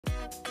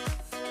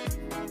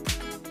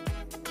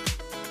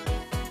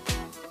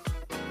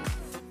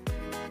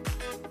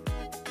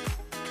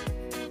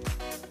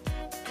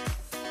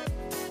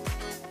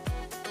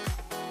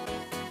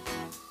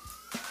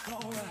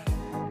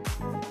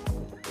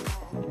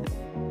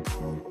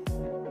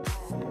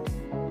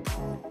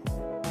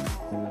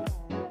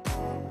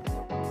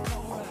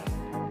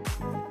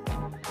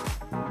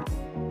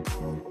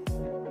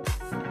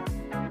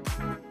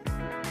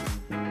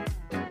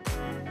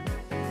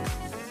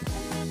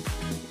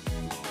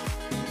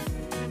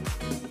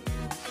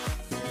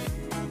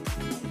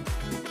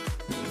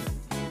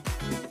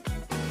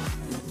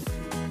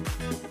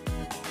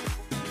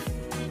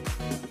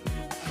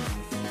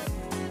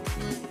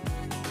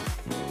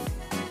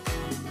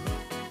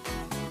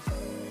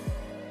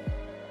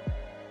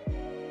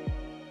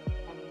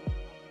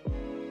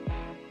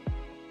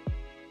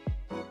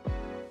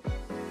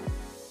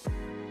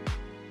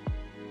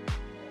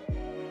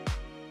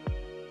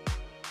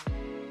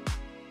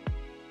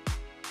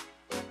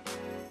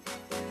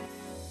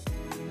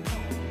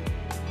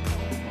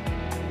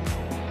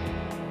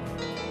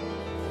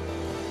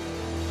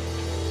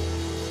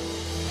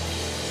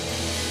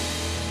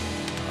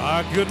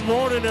Good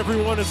morning,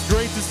 everyone. It's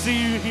great to see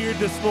you here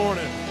this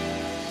morning.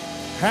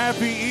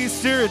 Happy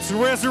Easter. It's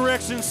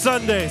Resurrection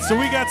Sunday. So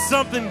we got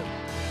something.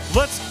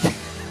 Let's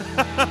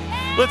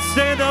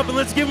stand up and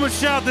let's give them a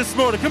shout this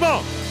morning. Come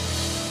on.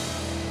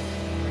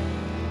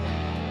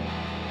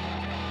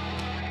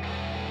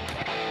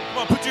 Come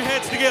on, put your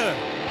hands together.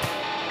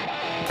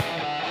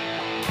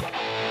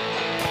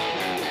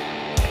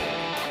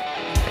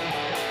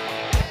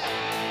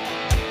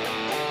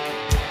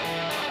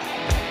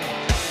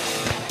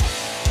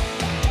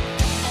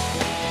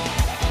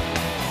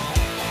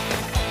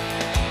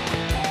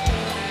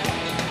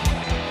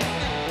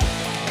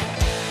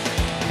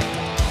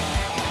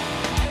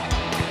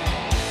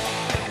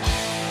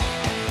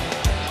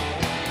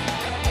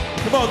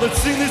 Come on, let's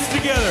sing this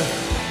together.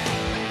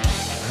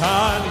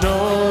 I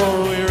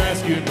know He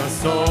rescued my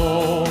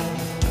soul.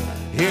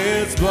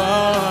 His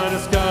blood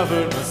has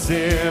covered my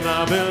sin.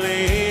 I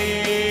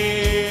believe.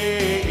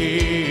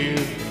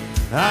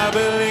 I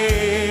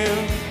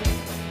believe.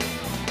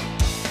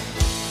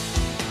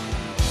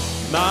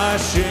 My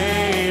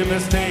shame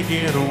is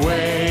taken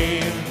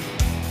away.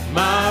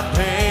 My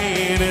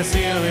pain is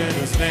healed in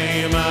His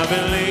name. I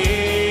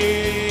believe.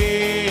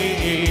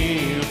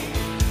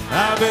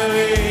 I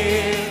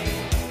believe.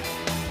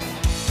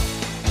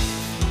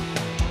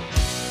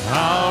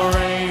 I'll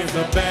raise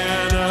a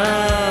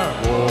banner,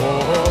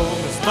 oh,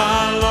 'cause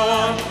my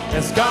Lord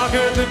has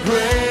conquered the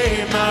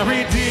grave. My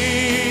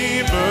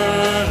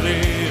Redeemer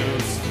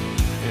lives,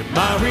 and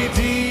my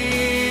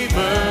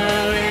Redeemer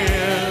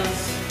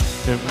lives,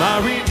 and my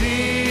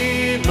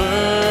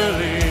Redeemer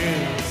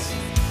lives,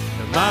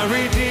 and my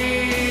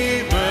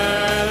Redeemer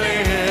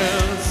lives.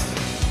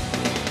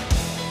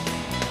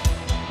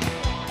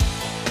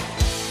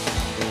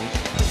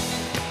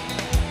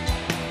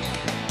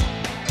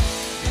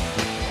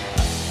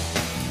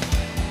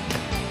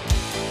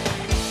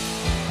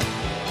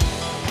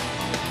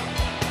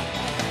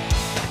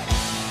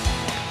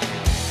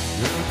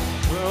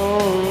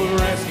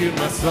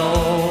 My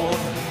soul,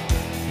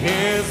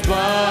 His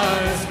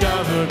blood has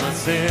covered my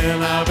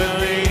sin. I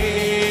believe,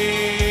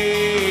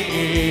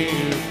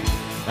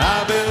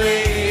 I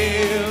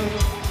believe.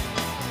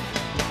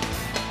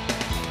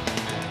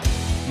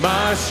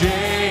 My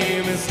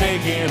shame is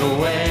taken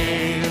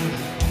away.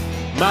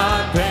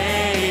 My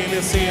pain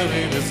is healed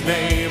in His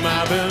name.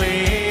 I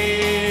believe,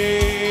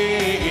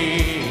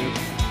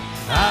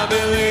 I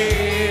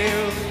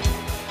believe.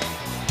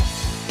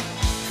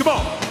 Come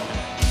on.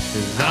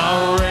 'Cause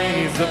I'll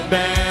raise the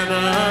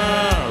banner,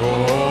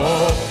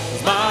 oh,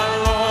 'cause my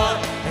Lord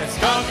has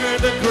conquered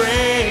the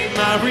grave.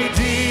 My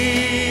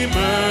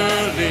Redeemer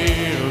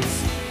lives,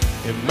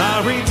 and my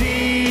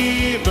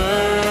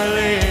Redeemer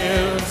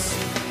lives.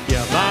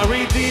 Yeah, my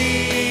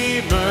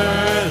Redeemer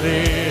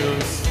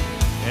lives,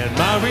 and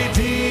my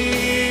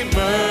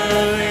Redeemer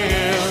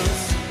lives,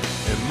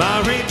 and my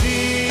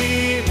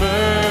Redeemer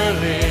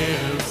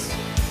lives,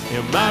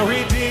 and my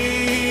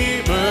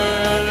Redeemer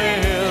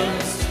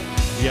lives.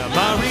 Yeah,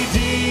 my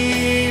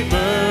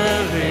Redeemer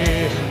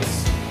lives,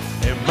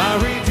 and my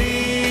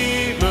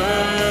Redeemer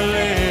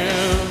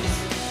lives.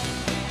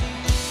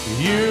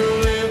 You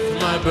lift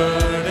my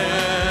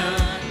burden,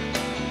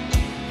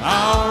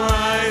 I'll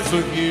rise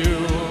with you.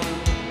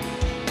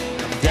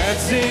 I'm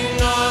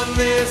dancing on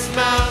this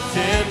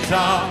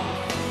mountaintop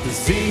to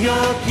see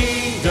your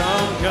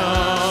kingdom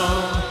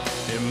come.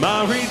 And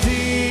my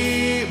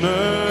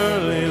Redeemer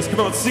lives.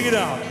 Come on, sing it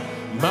out.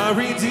 My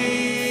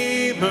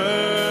Redeemer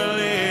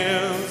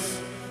lives.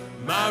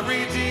 My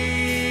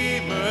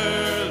Redeemer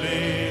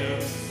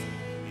lives.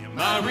 Yeah,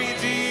 my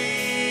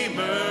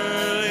Redeemer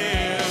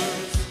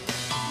lives.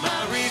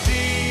 My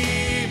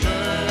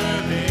Redeemer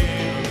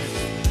lives.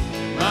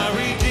 My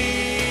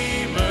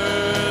Redeemer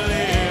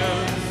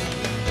lives.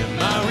 And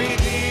my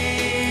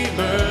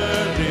Redeemer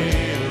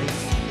lives.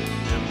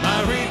 And my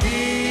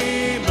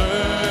Redeemer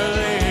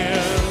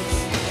lives.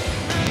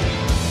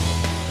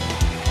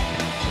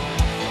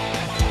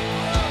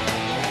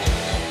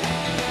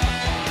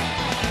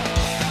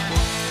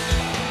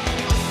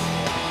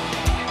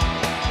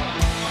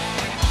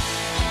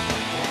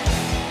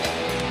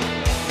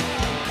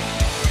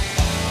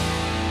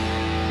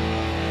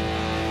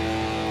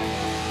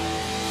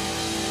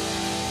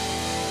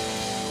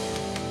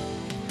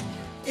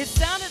 It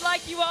sounded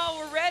like you all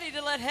were ready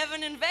to let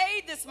heaven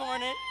invade this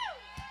morning.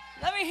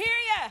 Let me hear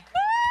ya.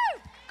 Woo!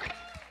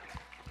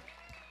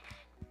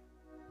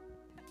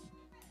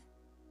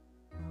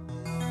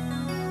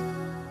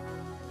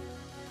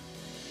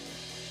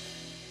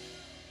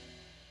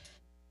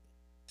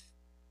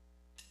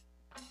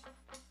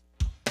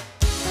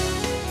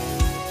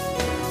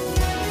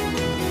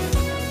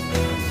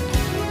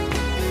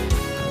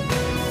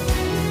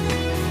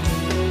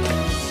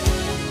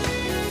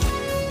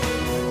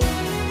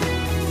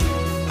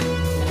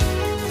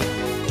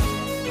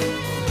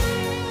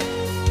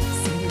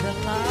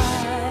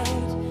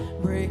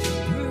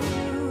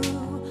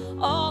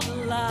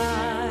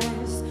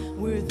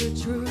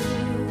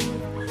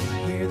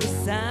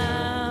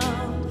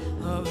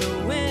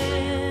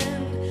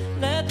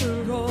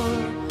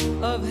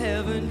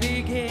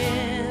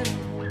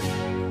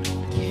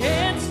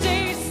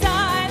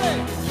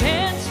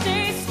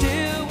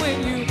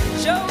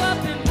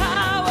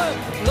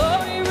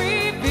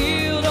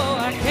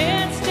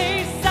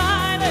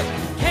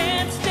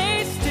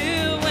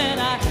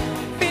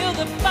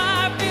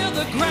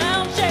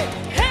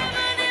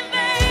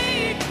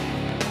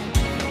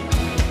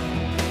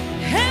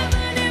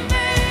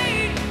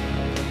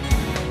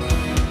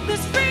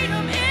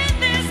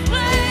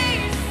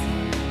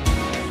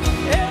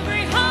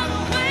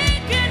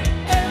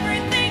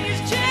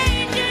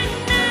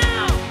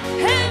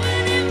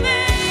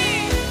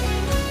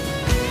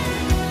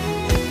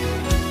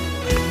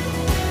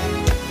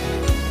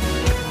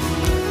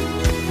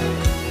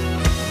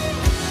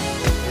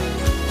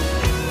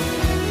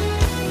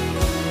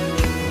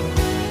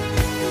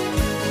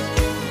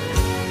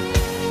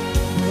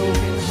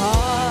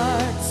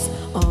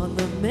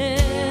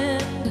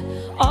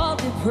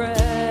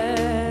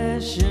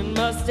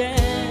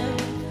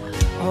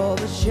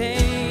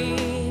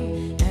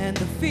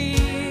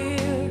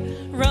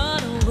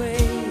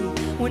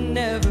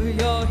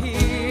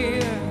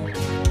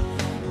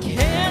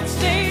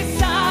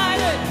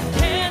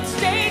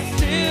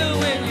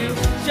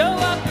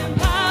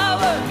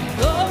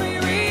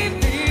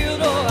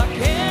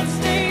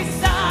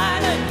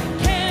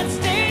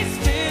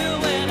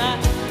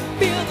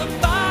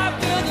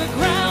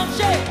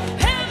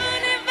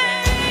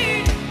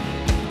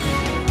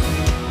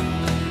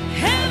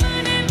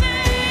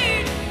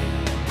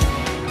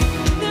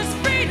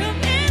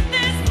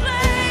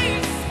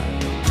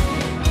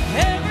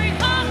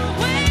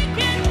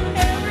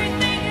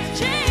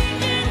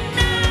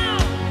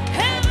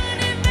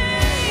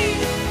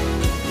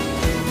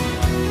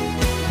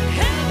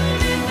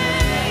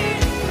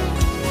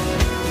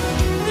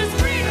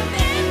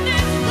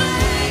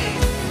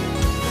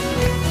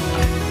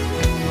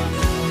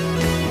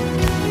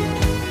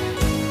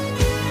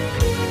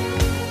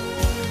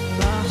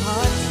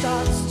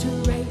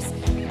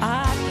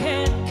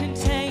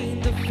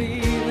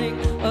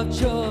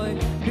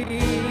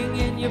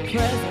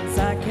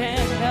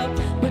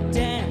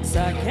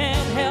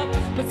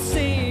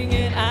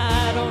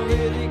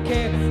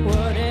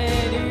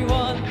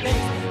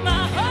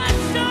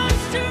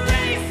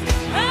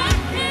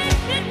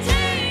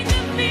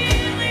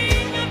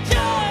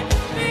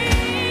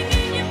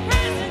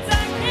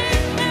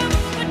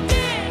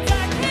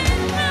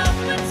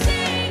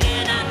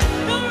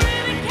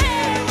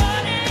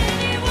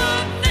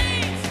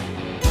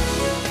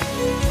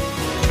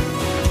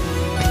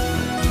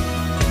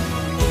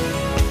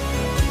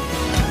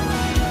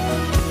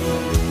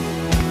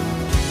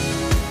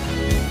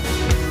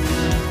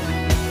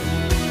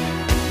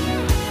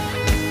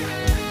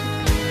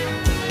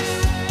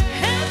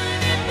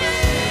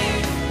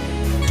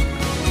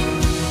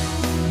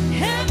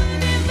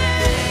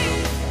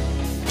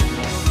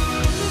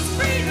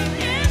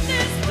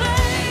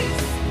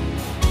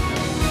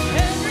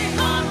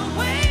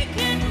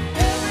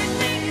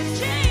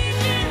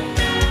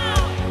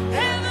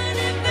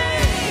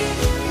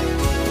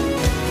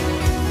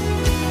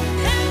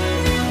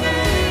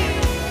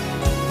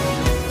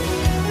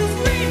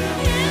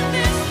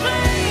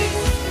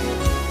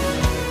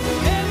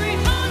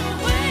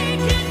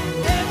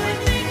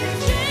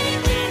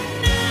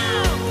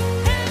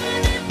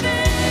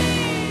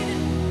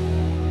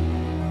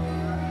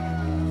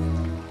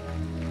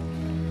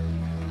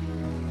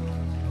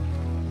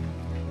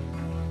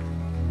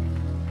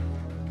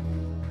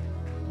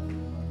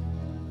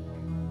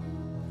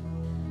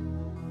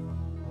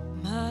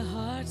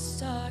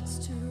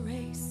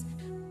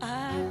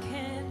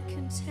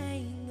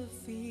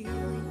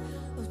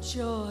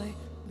 joy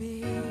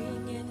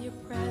being in your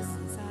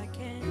presence. I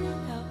can't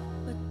help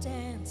but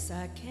dance.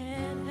 I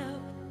can't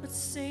help but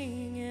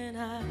sing, and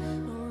I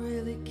don't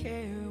really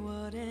care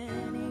what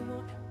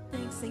anyone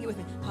thinks. Sing it with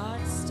me.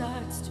 Heart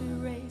starts to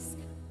race.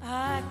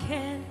 I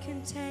can't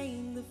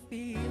contain the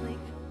feeling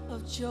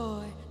of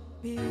joy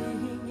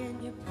being in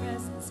your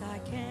presence. I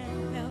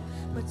can't help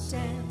but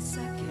dance.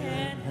 I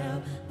can't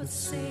help but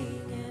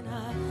sing, and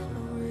I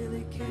don't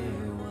really care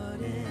what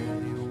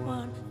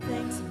anyone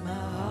thinks. My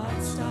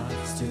heart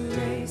starts to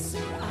race.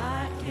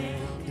 I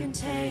can't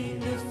contain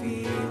the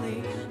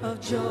feeling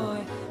of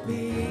joy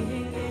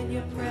being in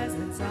your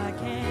presence. I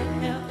can't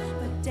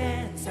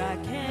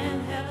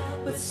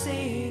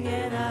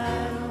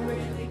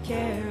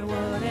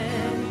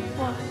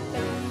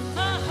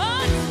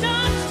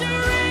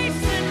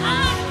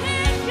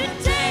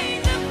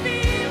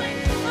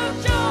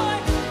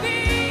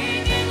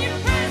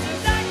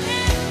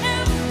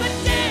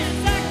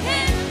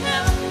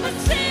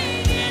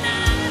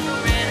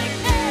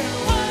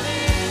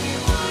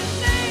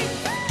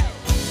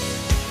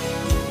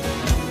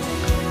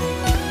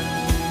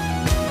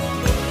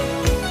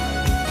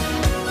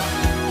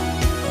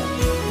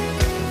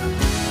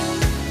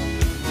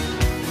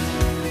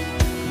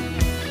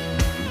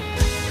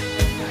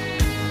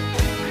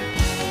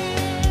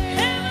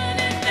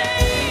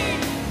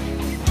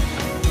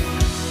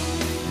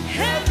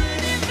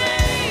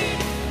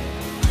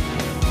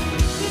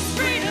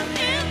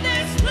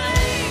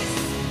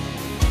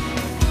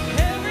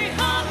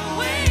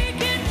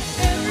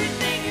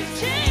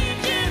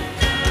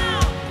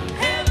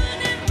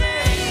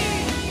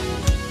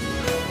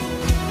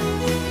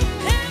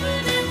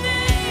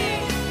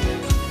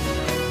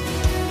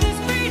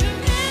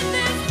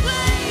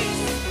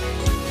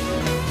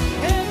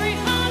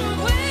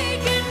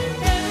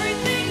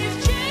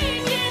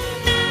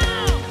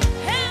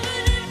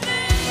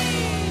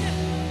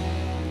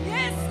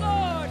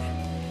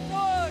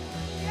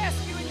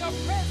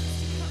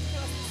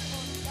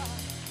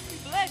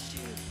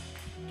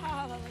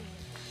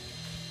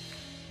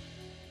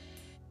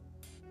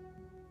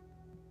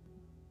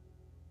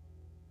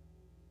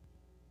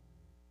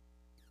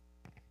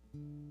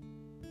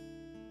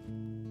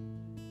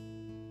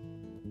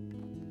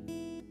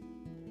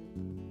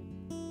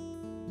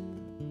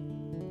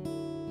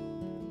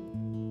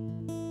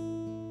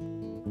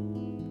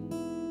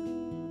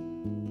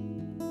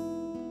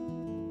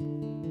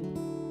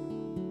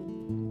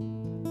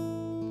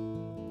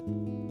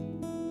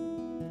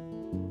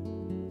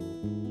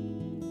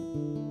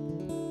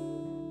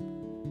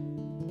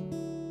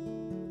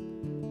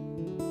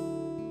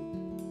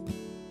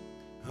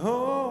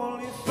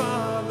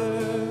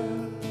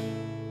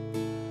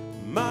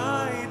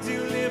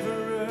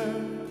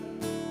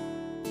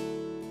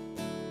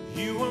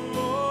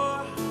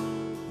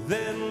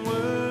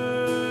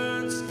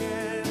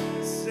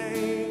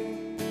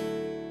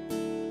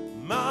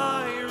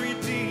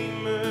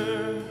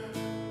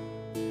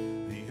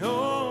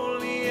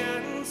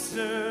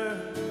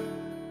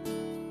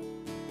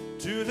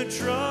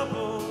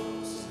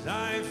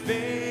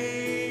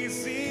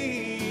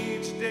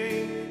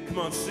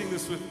Come on, sing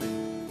this with me.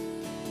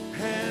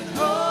 And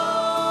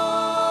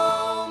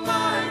oh,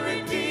 my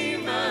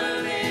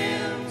Redeemer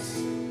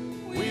lives.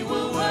 We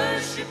will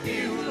worship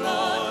you,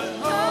 Lord.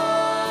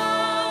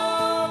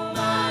 Oh,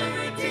 my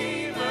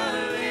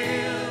Redeemer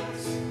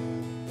lives.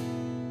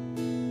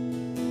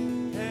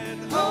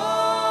 And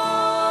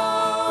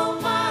oh,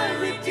 my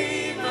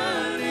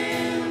Redeemer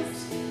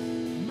lives.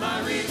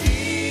 My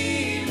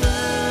Redeemer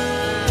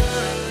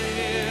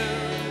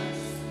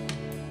lives.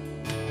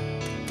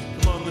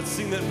 Come on, let's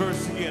sing that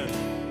verse again.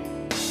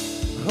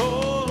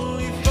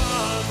 Holy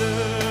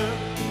Father,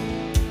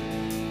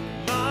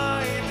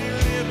 my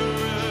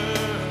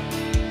deliverer,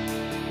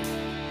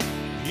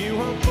 you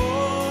are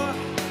more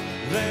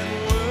than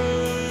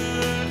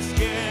words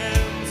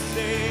can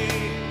say.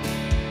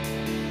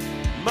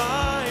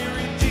 My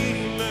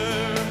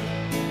Redeemer,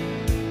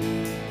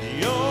 the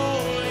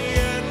only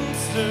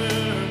answer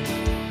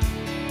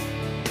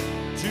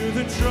to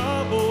the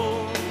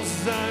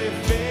troubles I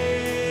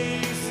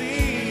face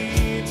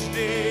each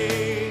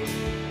day.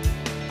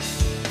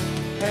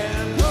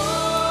 And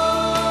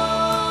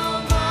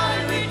oh,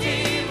 my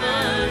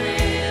Redeemer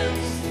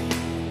lives.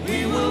 We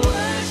will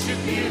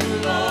worship you,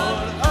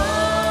 Lord.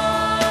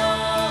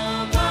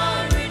 Oh,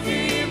 my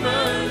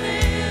Redeemer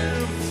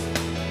lives.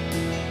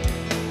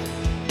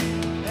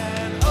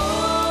 And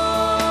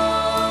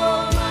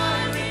oh, my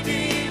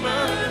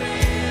Redeemer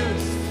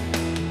lives.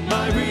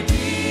 My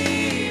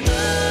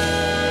Redeemer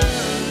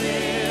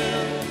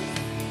lives.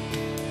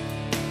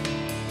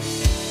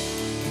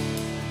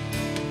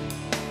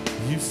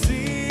 You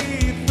see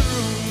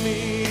through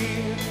me,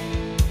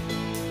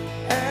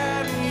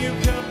 and you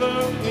cover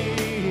me.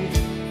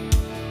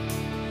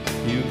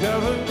 You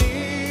cover me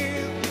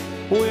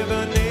with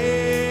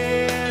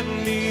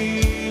unending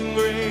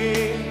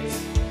grace.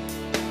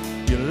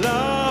 Your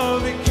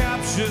love, it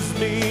captures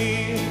me.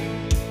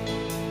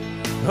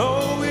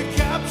 Oh, it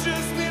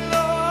captures me,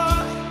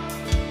 Lord.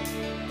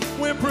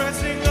 We're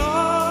pressing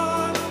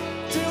on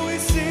till we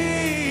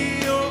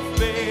see your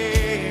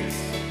face.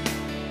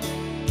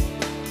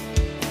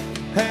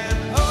 And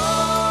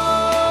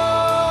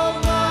oh,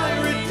 my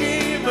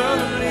Redeemer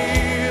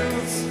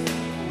lives.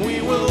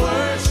 We will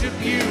worship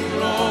you,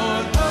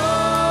 Lord.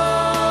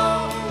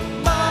 Oh,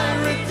 my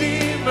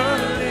Redeemer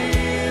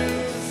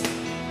lives.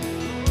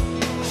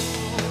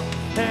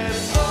 And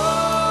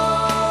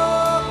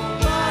oh,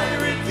 my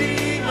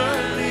Redeemer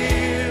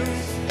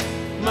lives.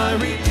 My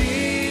Redeemer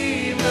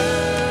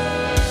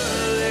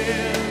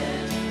lives.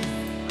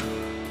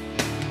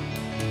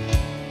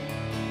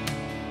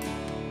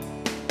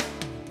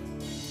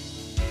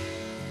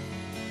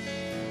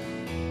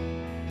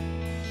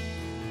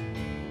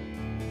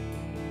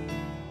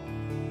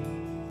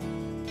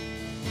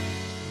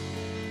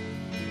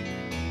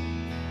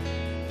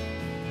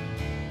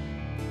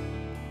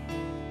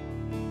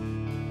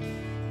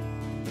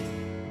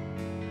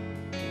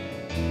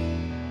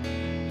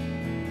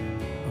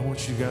 I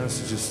want you guys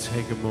to just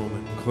take a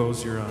moment,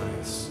 close your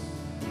eyes,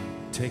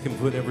 take and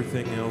put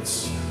everything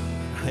else,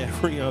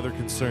 every other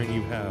concern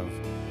you have,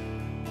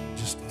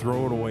 just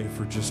throw it away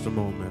for just a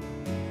moment.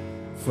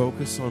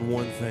 Focus on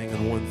one thing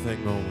and one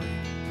thing only.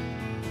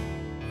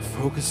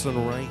 Focus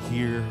on right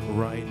here,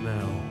 right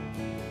now,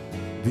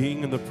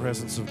 being in the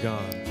presence of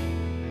God.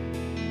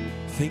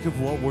 Think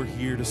of what we're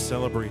here to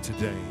celebrate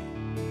today.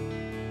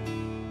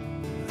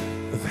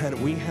 That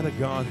we had a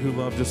God who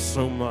loved us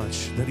so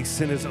much that he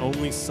sent his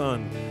only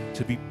son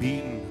to be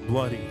beaten,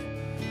 bloodied,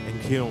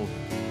 and killed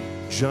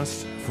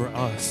just for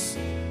us,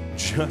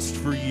 just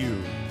for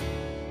you.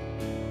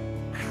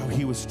 How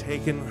he was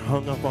taken,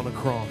 hung up on a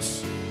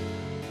cross,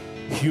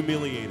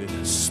 humiliated,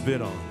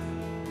 spit on,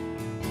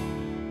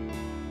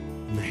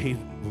 made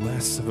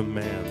less of a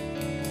man.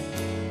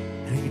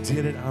 And he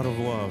did it out of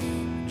love,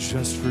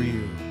 just for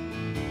you.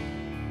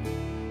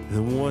 And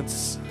then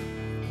once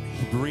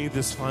he breathed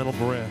his final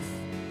breath,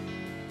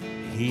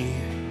 he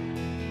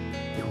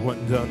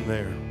wasn't done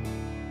there.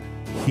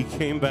 He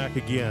came back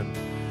again.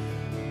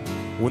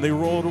 When they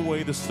rolled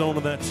away the stone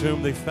of that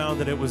tomb, they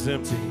found that it was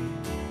empty.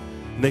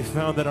 And they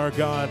found that our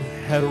God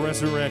had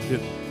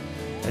resurrected,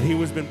 and he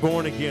was been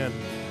born again.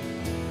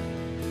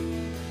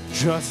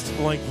 Just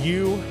like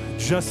you,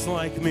 just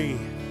like me.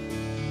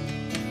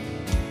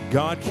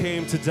 God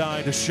came to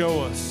die to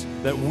show us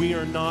that we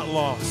are not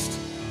lost,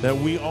 that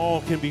we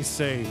all can be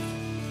saved.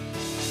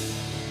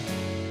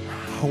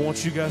 I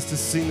want you guys to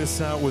sing this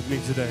out with me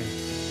today.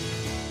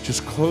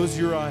 Just close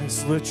your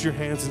eyes, lift your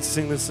hands, and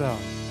sing this out.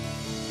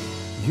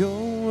 Your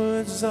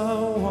words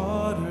are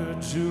water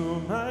to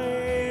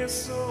my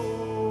soul.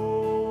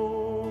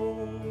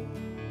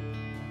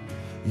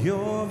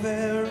 Your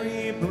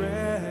very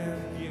breath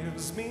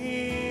gives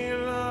me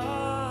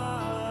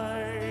life.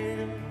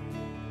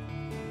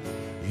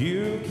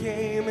 You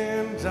came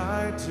and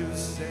died to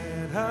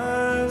set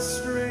us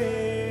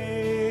free.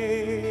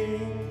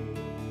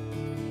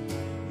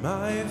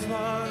 My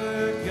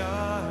Father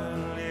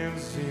God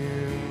lives in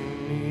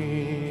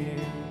me.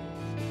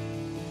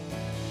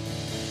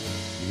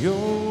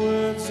 Your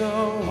words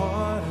are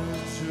water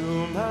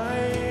to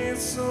my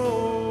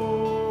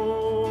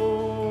soul.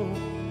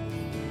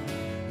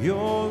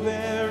 Your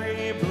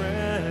very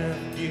breath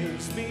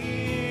gives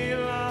me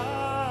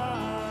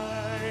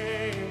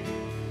life.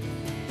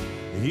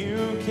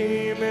 You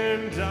came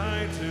and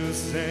died to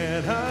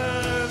set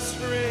us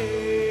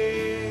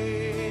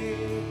free.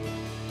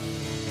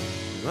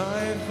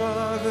 My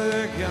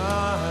Father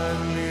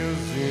God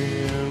lives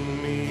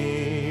in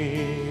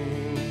me.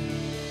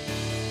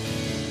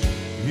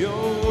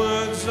 Your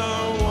words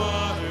are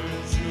water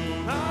to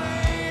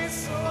my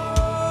soul.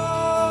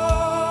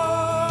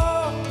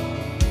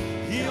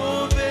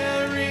 Your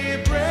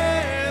very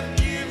breath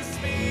gives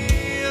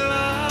me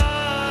life.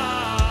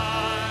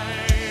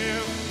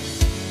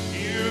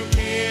 You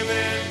came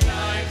and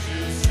died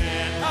to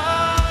set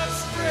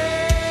us free.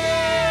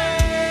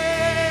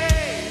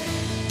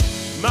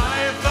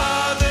 My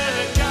Father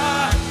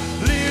God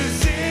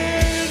lives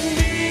in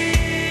me.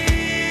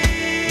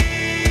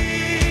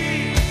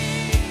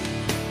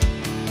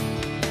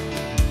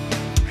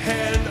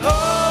 And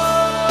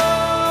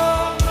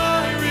oh,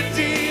 my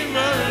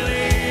Redeemer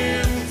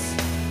lives.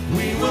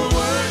 We will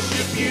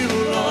worship you,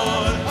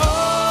 Lord.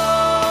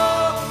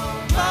 Oh,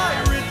 my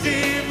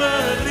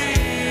Redeemer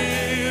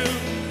lives.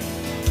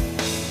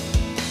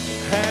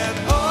 And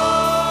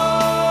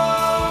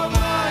oh,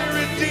 my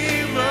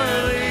Redeemer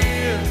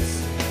lives.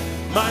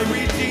 My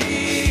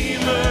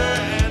Redeemer.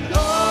 And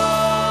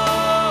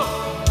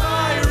oh,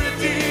 my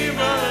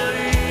Redeemer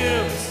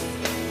lives.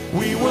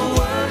 We will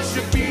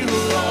worship you,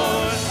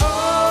 Lord.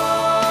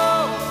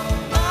 Oh,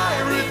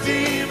 my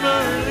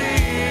Redeemer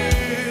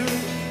lives.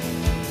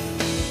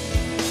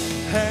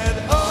 And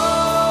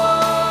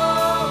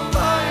oh,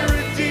 my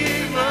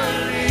Redeemer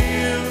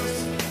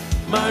lives.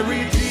 My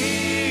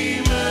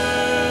Redeemer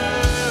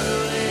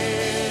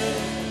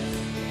lives.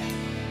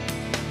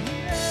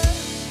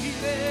 He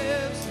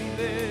lives, he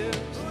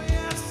lives. Oh,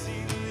 yes, he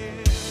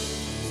lives.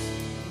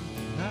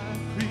 My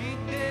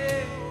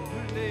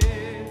Redeemer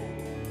lives.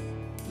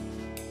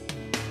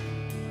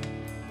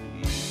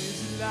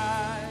 He's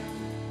alive.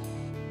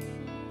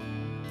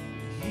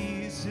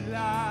 He's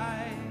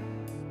alive.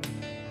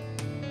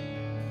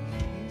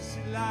 He's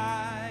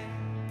alive.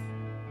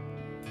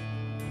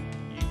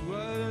 You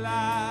are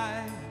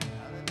alive.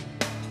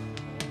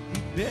 He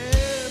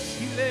lives,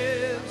 he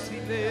lives, he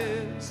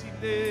lives, he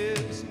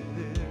lives, he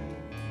lives.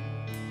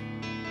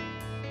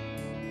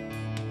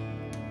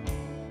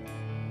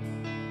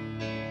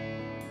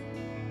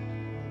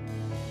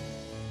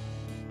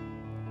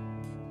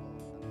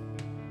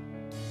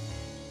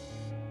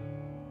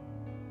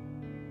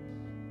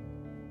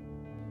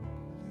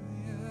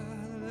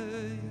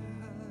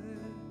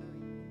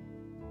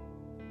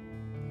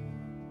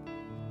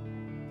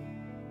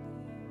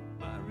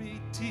 My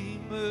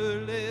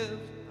Redeemer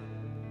lives.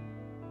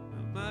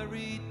 My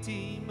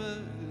Redeemer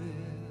lives.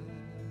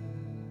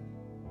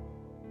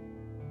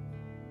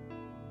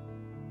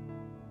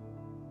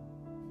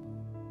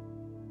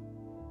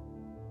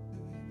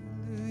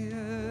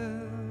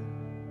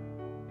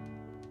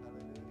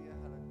 Hallelujah.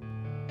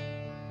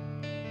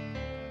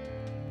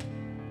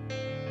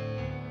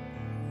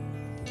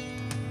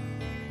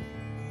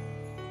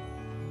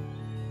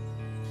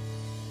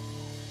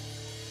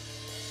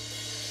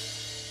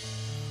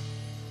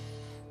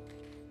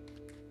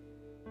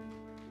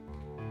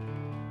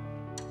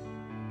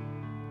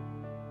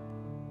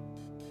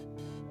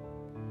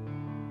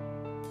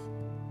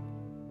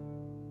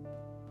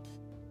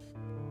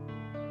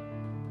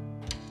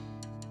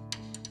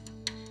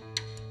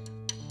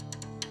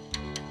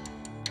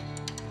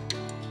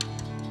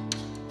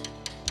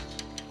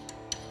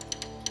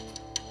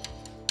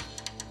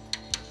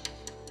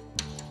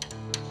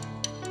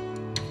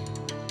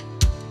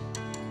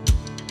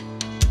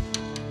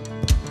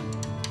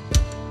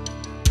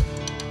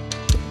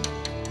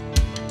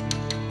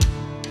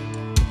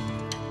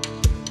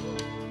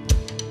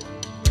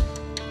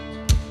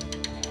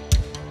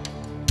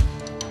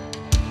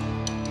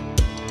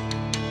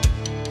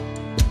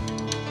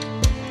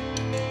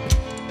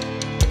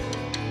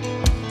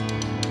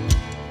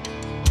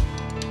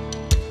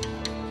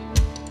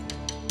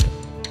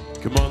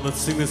 Come on, let's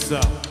sing this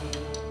out.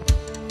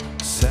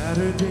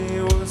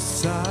 Saturday was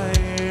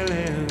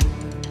silent,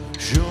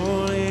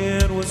 surely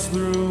it was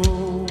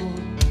through.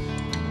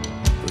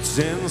 But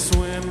since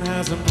when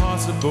has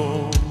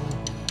impossible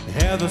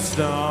ever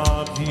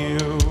stopped you?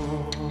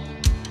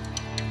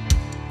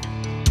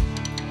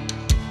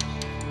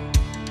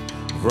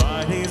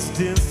 Friday's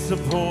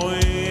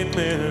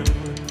disappointment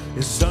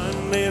is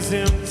Sunday's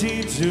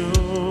empty too.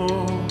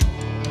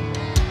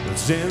 But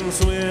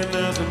since when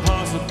has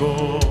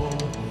impossible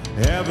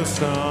ever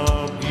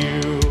stop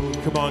you?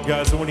 Come on,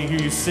 guys, I want to hear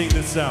you sing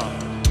this out.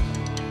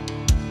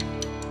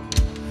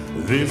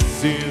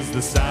 This is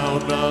the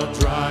sound of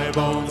dry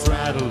bones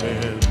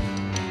rattling.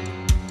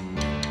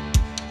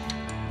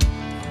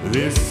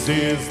 This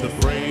is the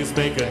phrase,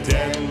 make a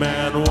dead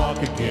man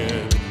walk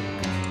again.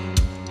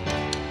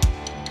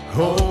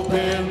 Hope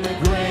in the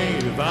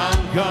grave,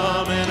 I'm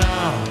coming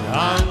out.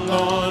 I'm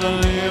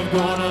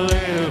gonna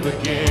live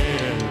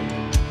again.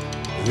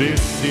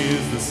 This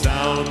is the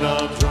sound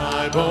of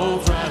dry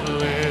bones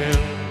rattling.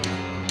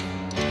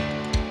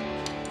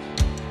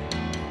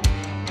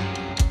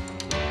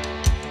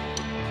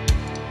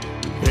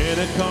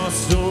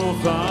 Pentecostal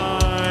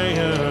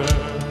fire,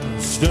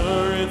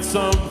 stirring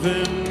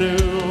something new.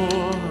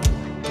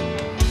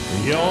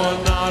 You're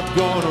not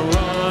gonna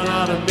run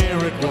out of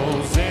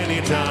miracles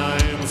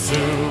anytime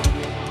soon.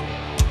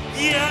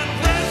 Yeah,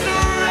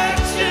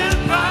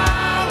 resurrection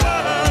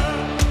power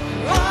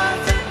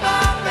runs in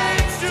my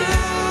veins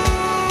too.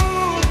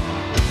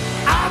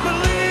 I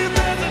believe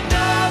there's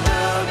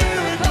another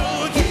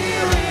miracle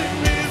here in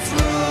this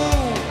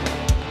room.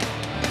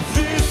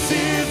 This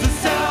is the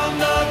sound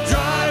of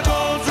dry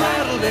bones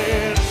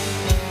rattling.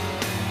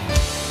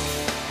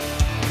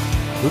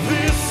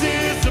 This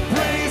is the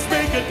praise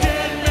make a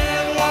dead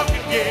man walk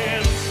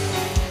again.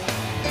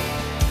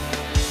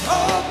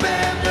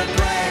 Open the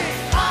grave,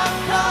 I'm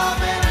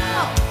coming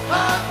out.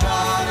 I'm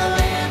gonna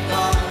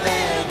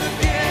live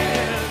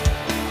again.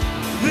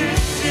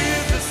 This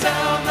is the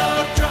sound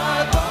of dry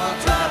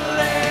bones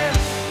rattling.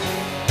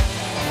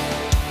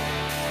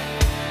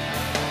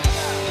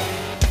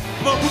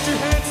 Come on, put your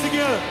hands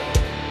together.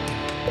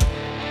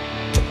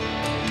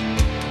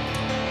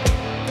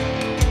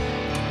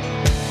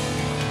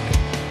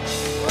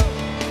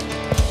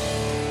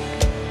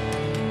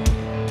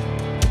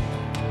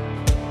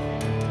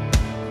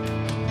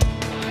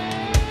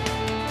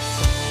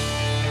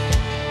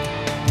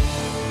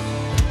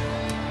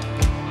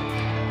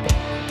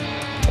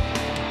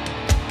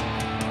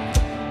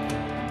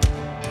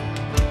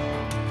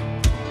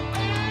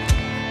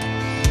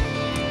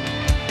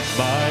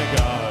 My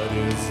God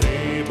is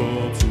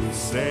able to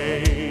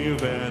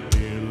save and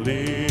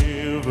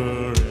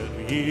deliver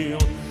and heal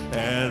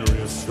and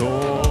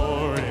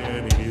restore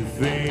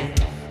anything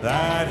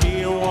that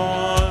He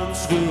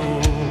wants to.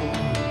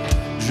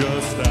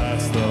 Just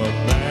ask the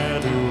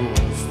man who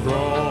was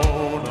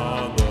thrown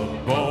on the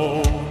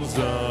bones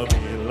of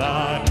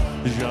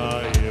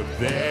Elijah if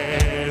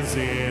there's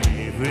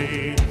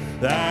anything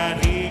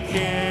that He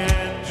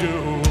can't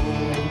do.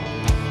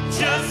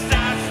 Just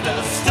ask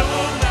the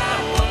stone that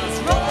was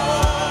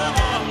rolled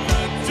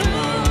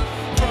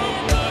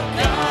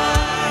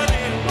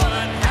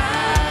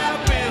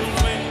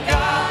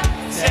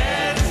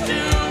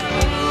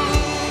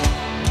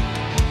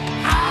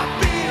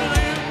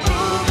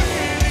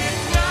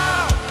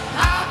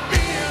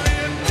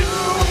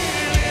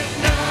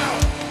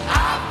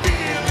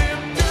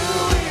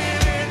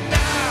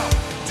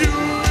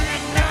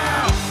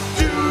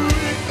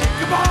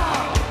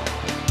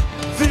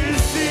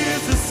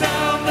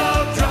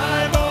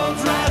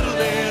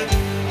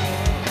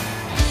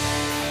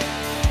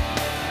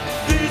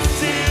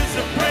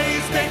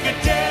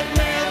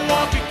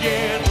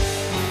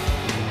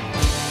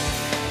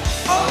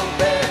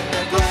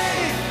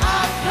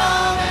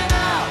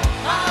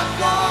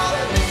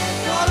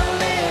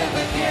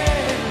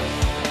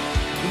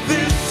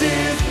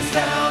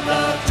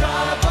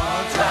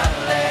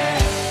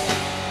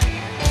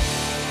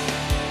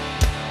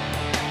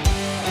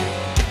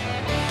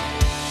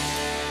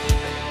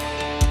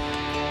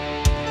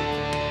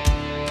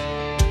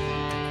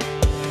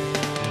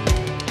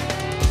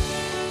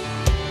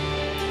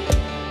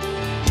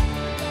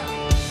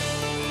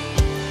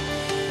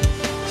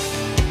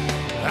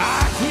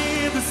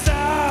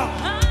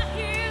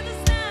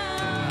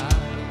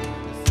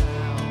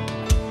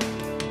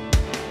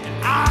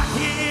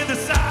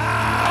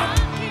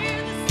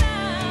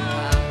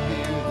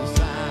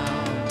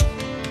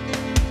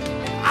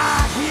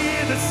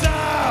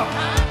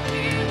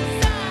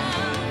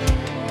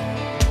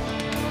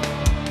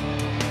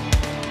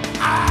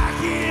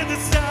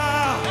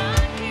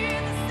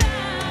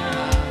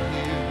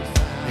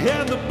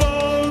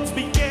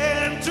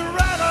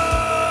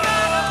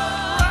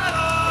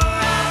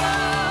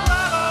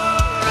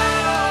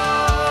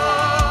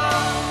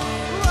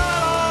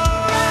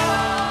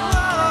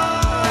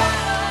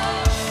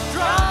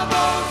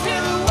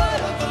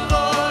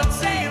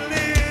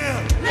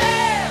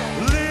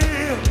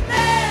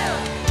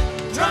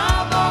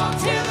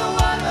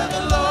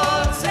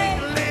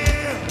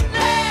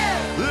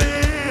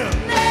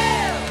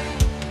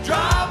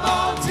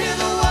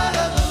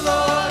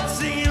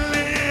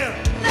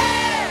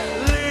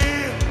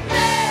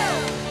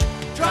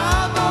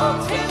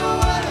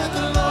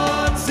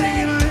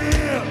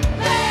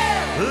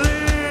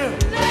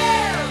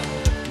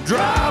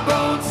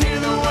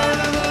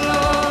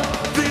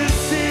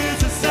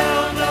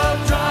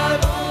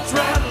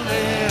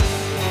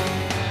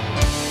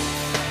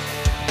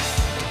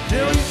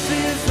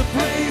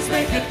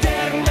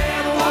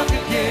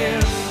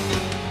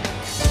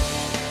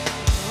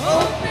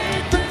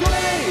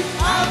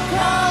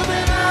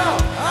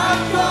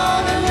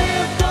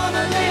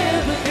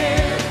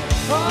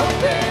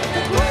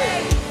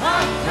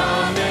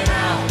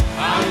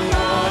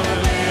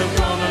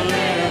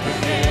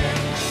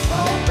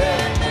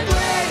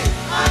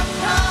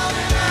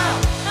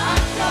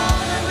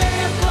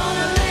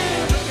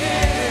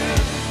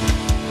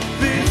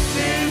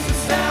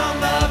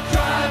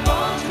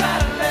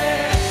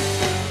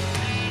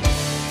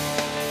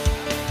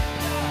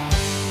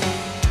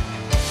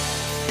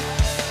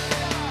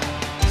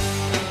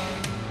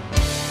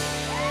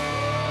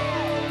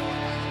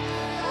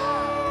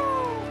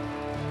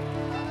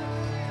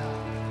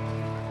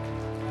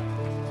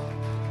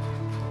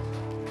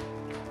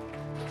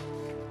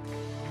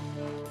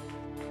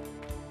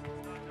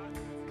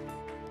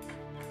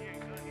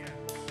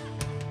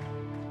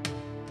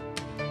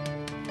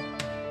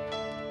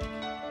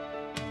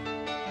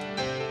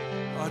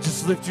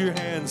Just lift your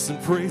hands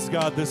and praise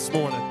God this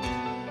morning.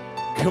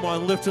 Come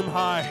on, lift them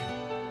high.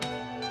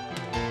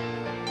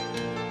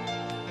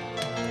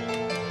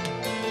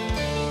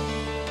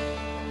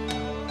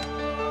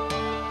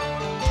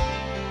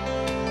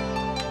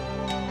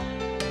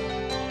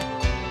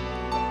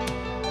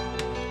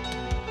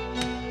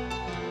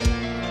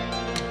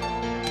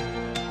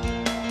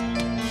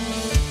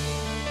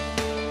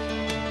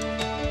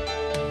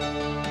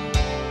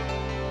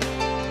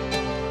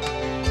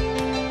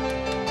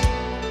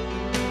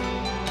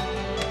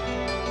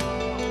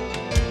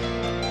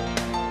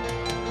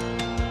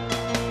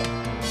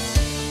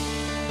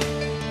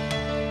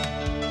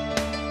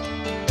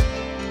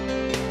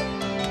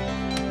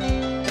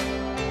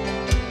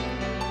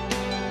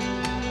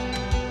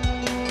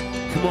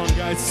 Come on,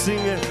 guys, sing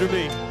after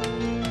me.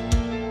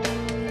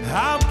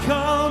 I'm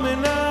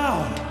coming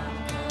out.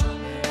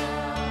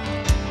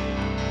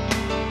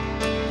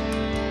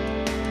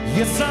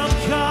 Yes, I'm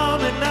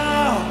coming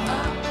out.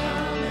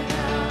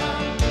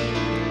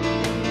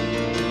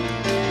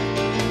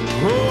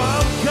 Oh,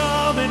 I'm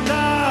coming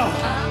out.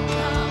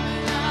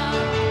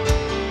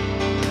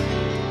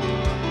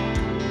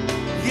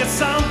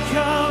 Yes, I'm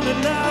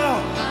coming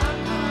out.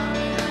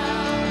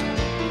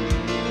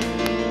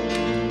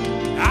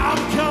 I'm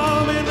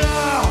coming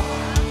out.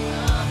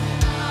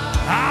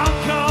 I'm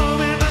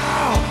coming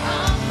out.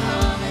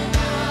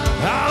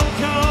 I'm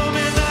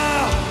coming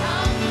out.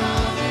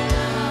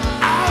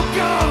 I'm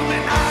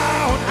coming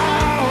out.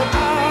 Out,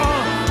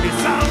 out.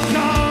 Yes, I'm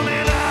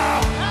coming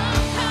out.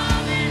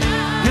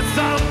 Yes,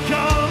 I'm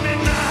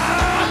coming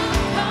out.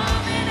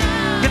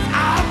 Yes,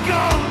 I'm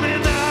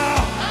coming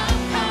out.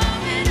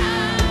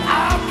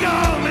 I'm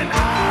coming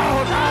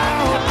out.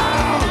 Out,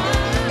 out.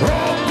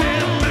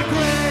 Open the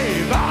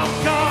grave. I'm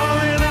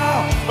coming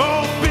out.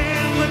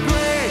 Open the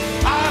grave.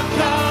 I'm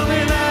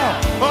coming out.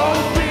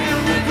 Open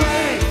the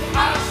grave.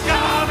 I'm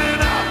coming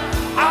out.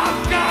 I'm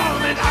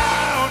coming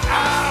out.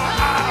 Out,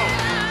 out.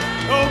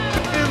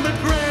 Open the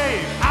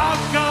grave. I'm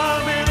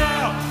coming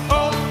out.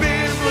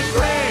 Open the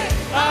grave.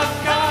 I'm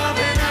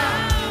coming out.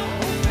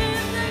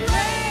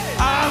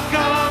 I'm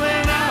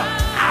coming out.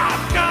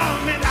 I'm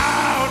coming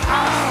out.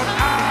 Out,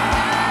 out.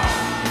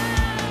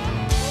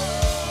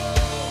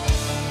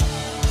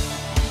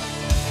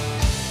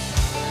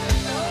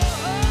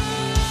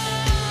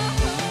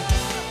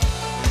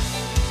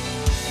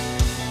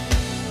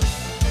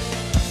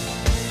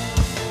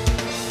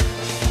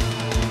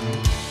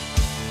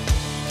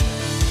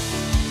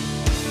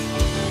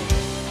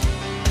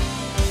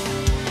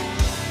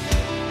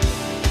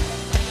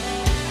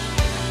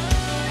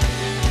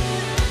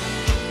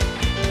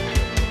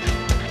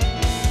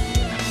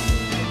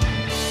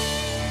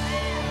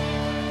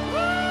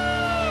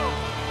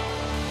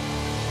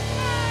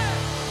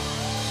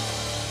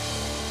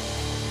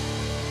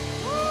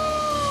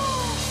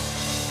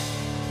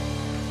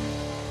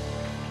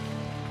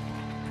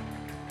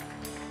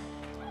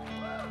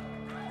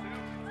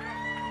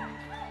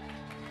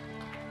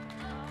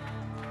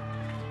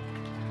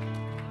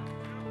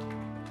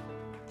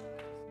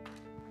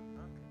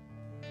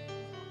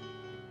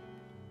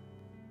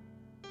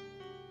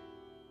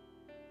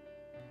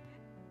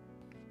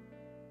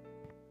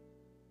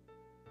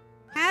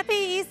 Happy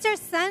Easter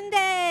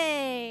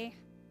Sunday!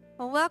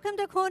 Well, welcome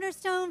to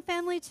Cornerstone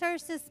Family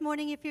Church this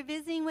morning. If you're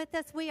visiting with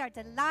us, we are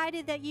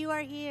delighted that you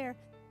are here.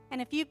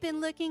 And if you've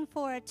been looking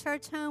for a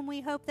church home,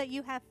 we hope that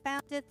you have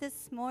found it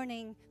this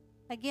morning.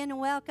 Again,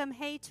 welcome.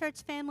 Hey,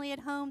 church family at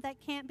home that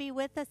can't be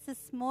with us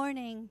this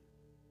morning.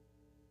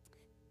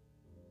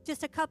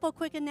 Just a couple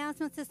quick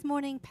announcements this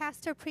morning.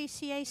 Pastor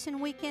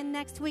Appreciation Weekend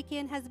next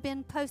weekend has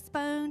been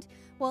postponed.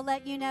 We'll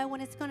let you know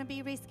when it's going to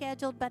be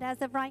rescheduled, but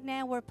as of right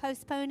now, we're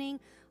postponing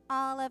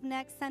all of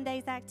next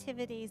Sunday's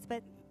activities.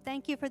 But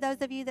thank you for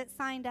those of you that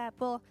signed up.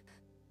 We'll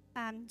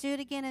do it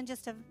again in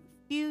just a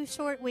few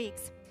short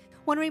weeks.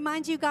 Want to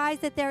remind you guys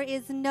that there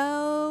is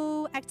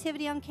no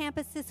activity on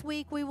campus this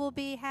week. We will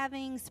be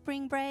having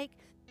spring break,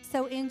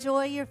 so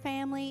enjoy your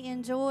family.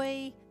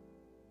 Enjoy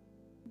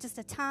just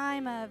a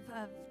time of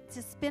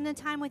just spending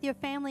time with your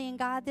family and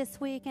God this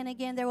week. And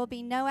again, there will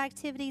be no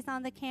activities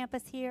on the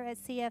campus here at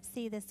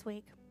CFC this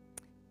week.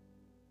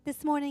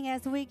 This morning,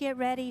 as we get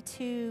ready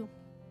to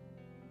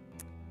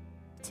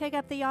take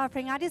up the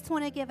offering, I just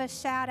want to give a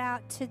shout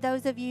out to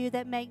those of you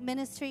that make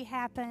ministry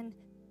happen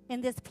in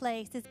this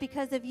place. It's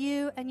because of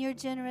you and your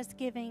generous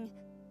giving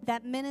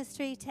that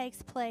ministry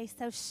takes place.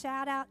 So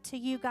shout out to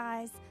you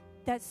guys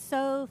that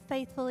so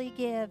faithfully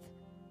give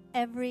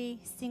every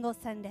single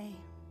Sunday.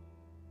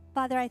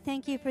 Father, I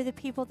thank you for the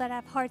people that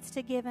have hearts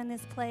to give in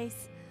this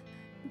place.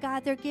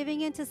 God, they're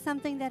giving into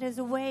something that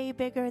is way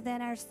bigger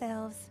than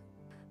ourselves.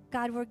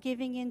 God, we're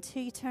giving into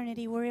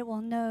eternity where it will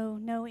know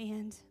no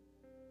end.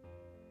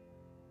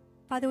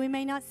 Father, we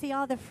may not see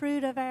all the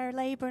fruit of our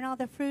labor and all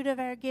the fruit of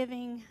our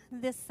giving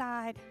this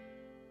side,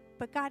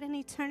 but God, in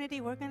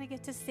eternity, we're going to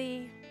get to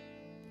see,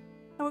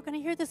 and we're going to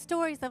hear the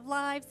stories of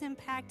lives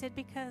impacted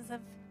because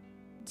of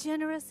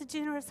generous,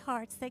 generous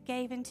hearts that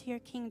gave into your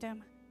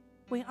kingdom.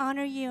 We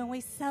honor you and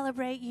we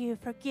celebrate you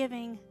for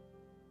giving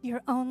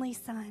your only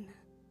Son.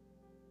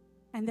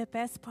 And the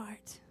best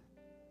part,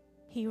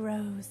 he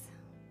rose.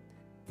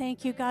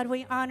 Thank you, God.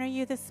 We honor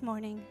you this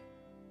morning.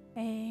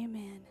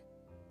 Amen.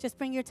 Just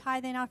bring your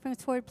tithe and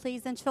offerings forward,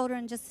 please. And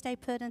children, just stay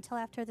put until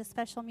after the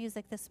special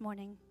music this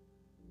morning.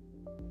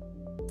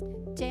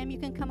 Jam, you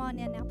can come on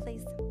in now,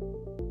 please.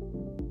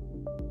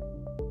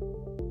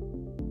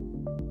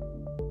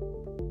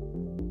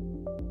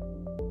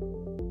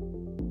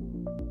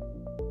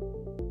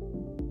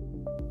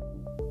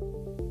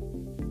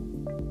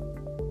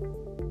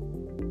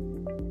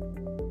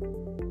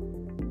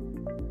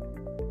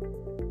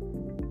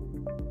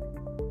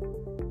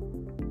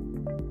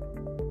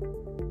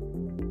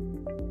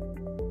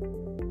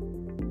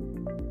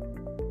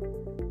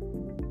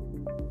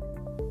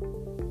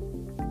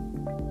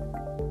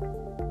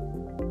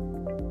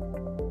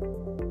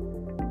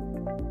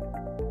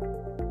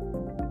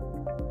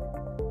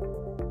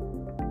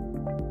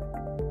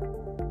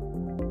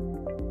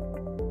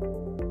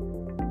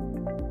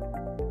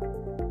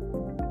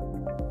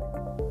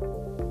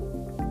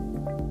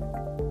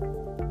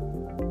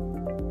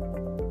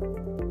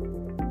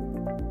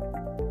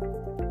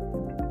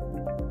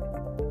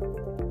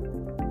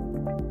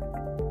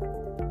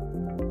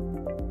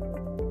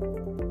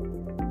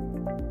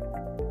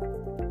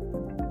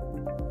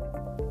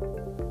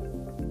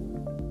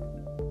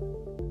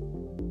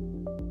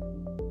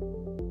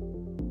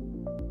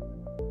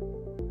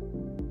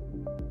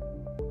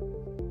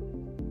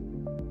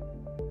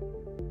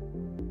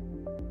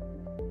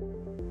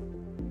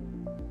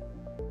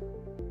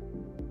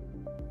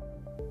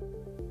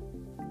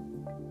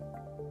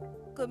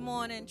 Good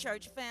morning,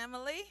 church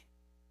family.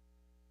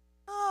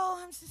 Oh,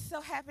 I'm just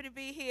so happy to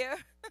be here.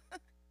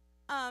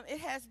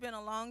 It has been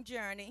a long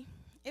journey.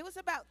 It was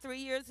about 3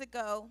 years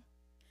ago.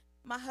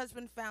 My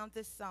husband found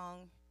this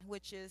song,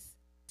 which is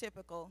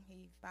typical.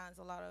 He finds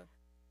a lot of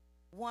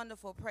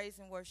wonderful praise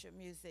and worship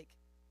music.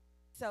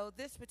 So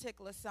this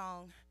particular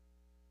song,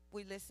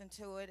 we listened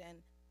to it, and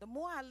the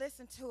more I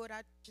listened to it,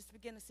 I just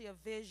began to see a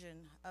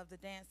vision of the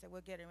dance that we're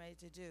getting ready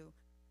to do.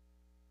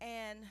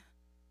 And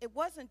it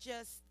wasn't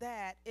just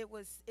that, it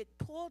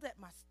pulled at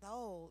my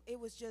soul. It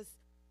was just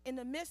in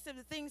the midst of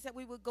the things that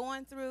we were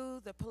going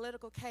through, the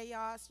political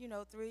chaos,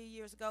 3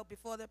 years ago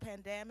before the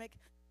pandemic.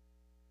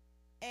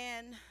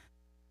 And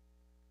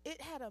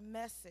it had a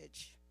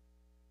message.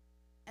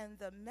 And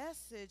the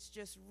message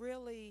just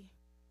really,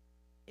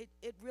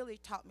 it really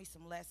taught me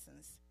some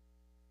lessons.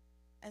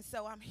 And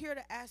so I'm here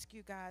to ask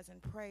you guys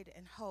and pray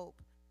and hope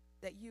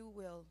that you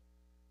will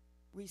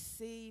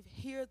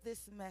hear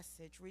this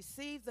message,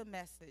 receive the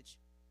message,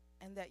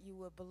 and that you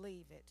will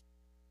believe it.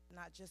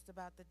 Not just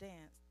about the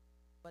dance,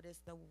 but it's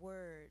the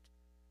word.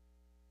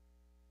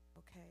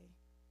 Okay?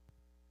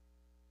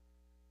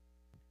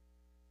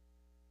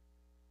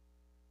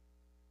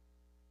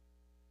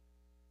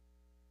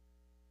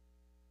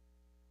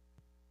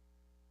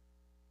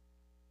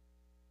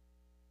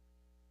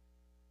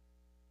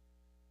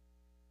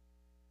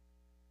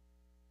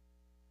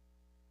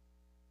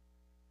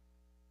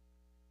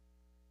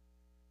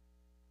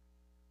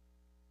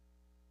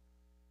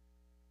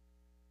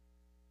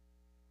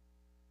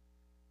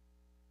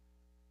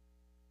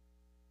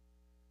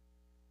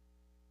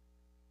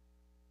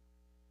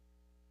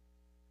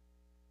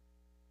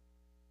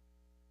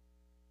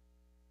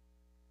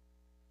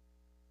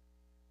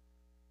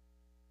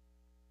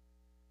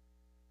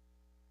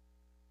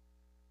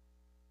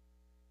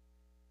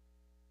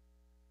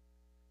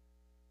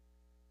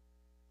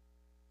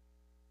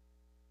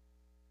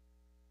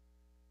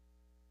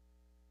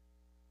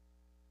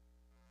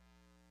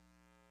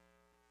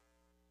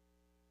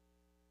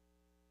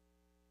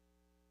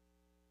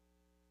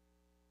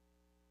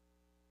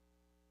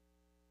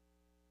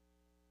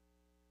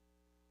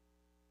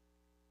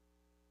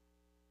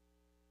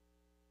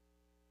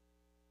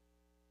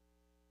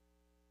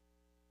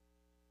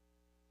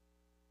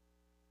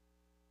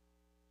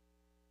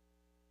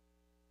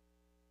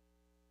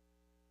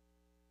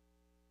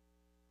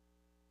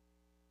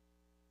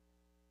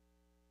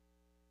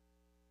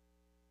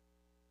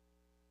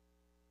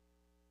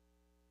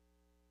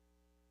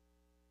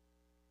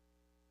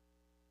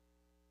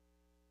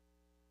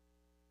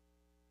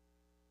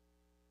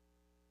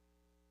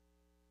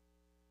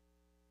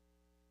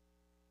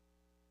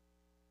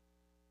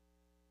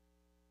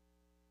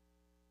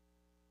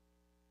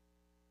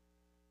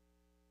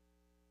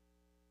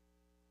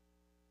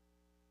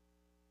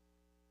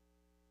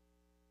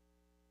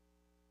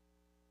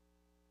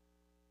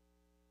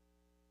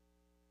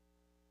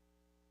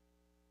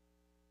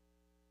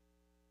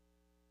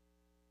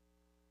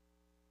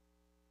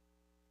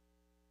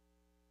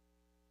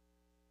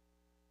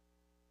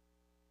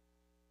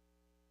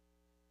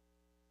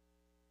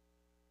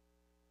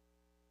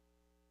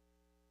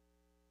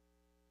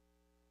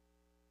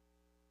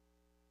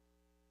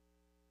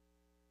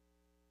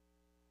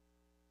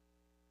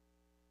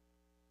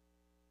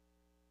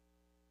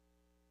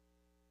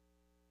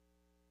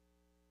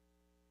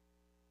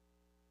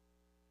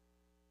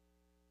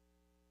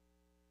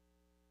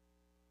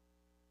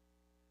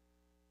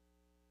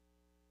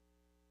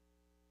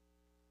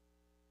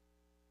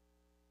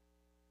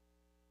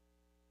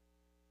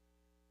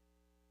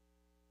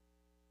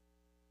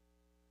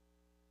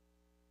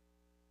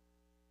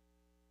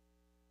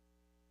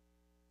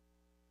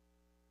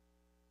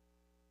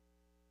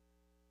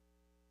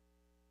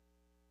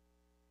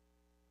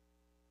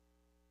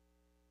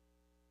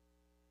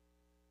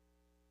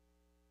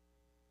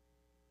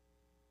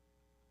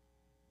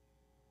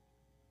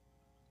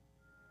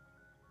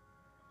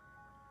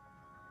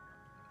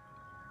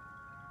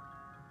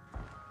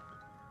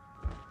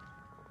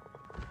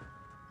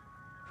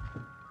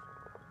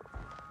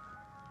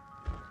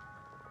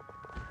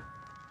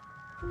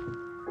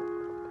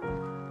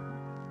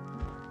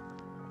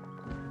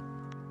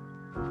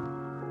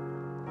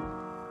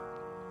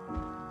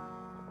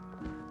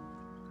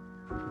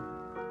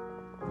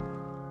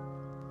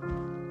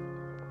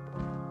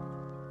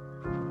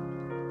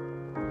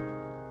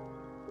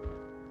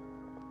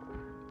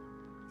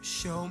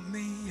 Show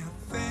me your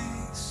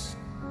face,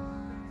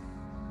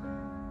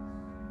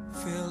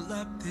 fill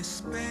up this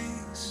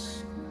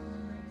space.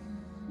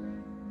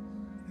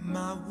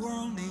 My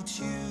world needs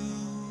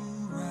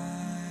you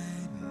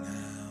right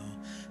now.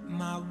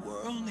 My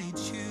world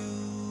needs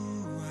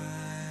you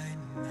right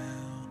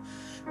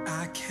now.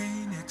 I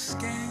can't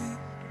escape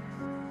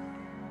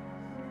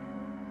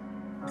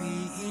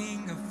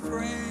being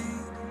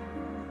afraid.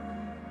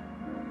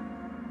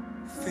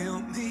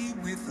 Fill me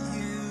with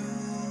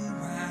you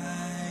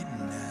right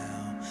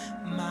now.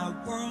 My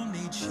world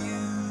needs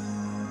you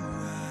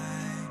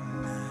right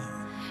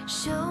now.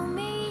 Show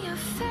me your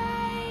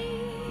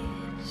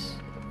face,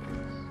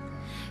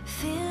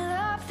 fill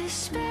up this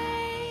space.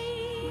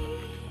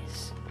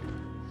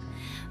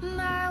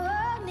 My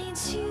world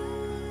needs you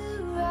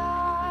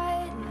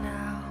right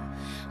now.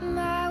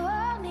 My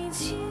world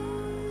needs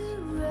you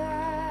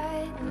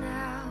right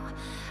now.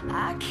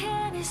 I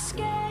can't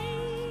escape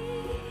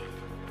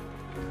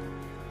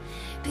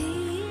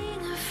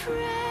being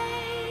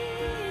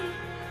afraid.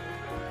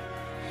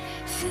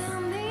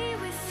 Fill me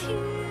with you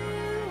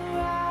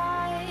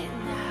right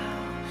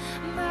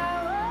now.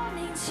 My world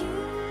needs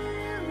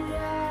you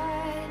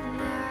right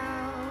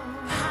now.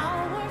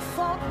 Power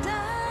fall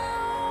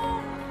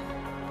down,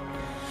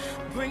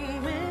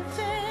 bring with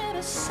it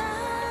a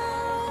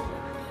sound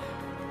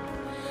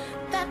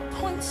that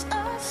points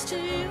us to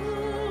you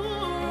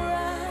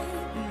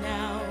right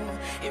now.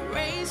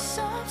 Erase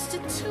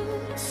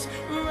substitutes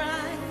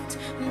right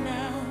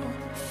now.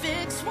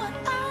 Fix what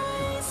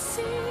I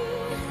see,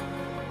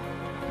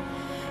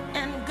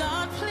 and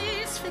God,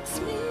 please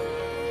fix me.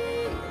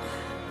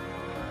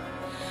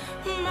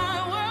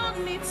 My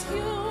world needs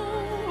you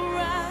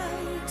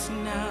right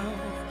now.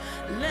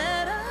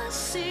 Let us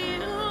see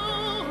you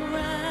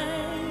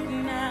right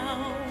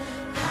now.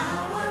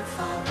 Power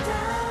fall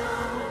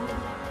down,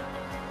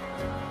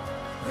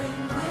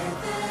 bring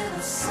with it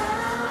a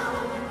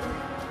sound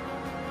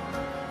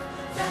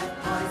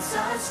that points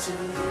us to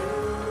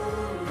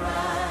you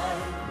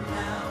right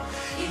now.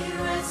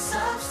 Erase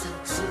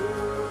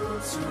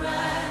substitutes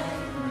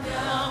right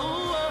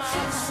now.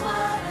 Fix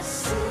what I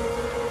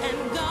see,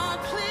 and God,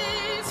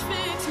 please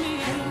fix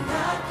me. And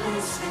God,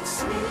 please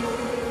fix me.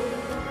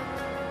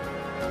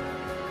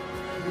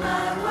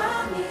 My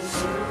world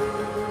needs you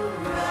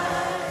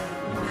right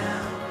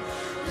now.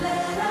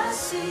 Let us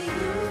see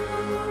you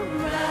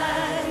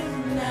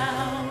right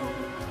now.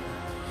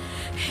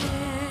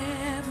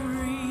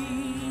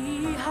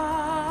 Every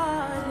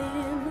heart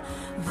in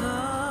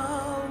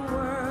the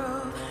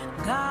world,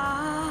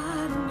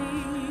 God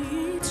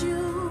needs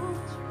you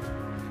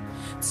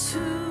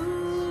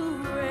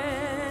to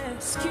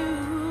rescue.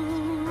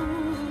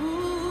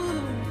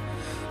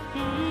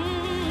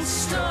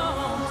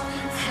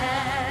 Storms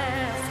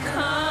have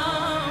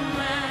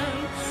come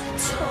and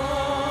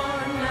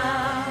torn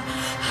our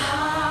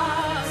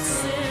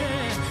hearts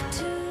in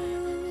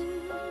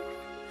two.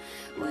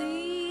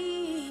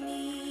 We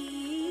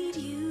need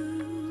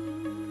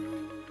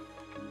you.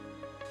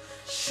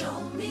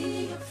 Show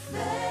me your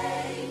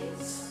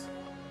face,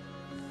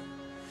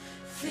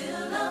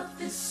 fill up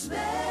this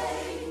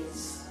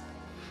space.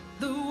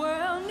 The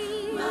world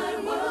needs,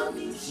 my world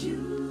needs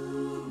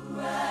you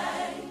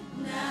right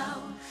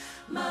now.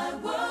 My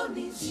world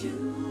needs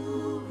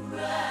you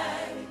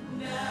right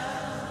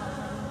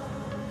now.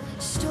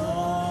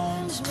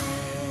 Storms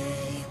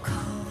may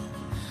come,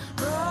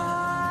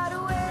 but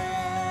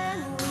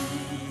when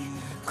we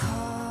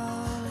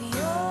call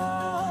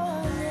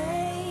your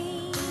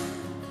name,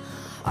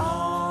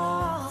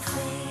 all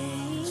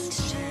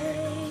things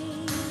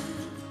change.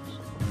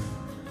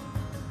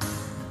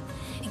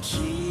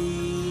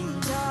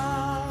 Kingdoms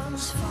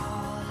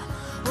fall,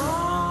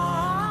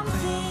 one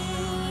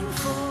thing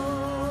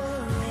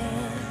forever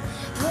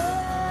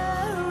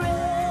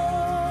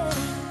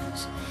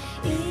reigns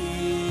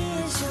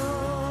is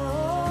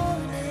your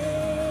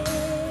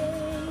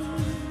name.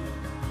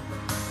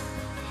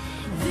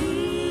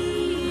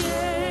 The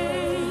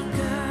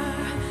anchor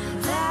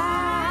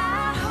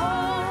that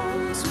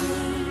holds me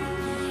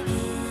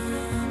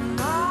in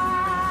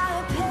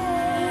my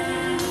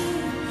pain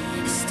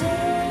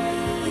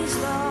stays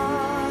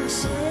the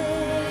same.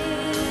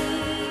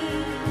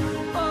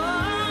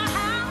 Oh,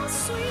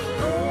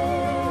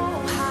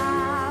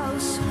 how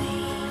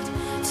sweet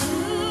to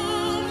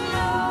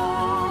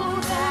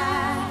know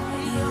that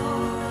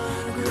your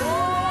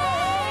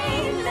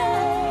great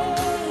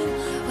name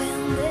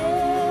will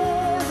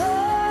never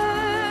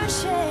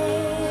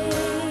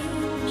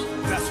change.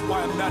 That's why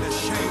I'm not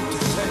ashamed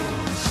to say,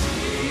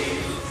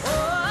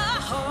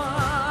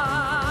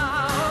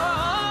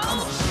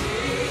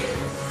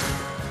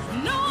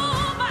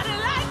 Nobody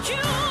like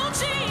you,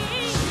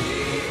 Jesus.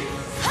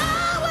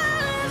 Power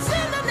is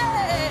in the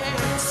name,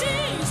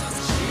 Jesus.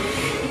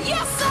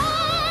 Yes,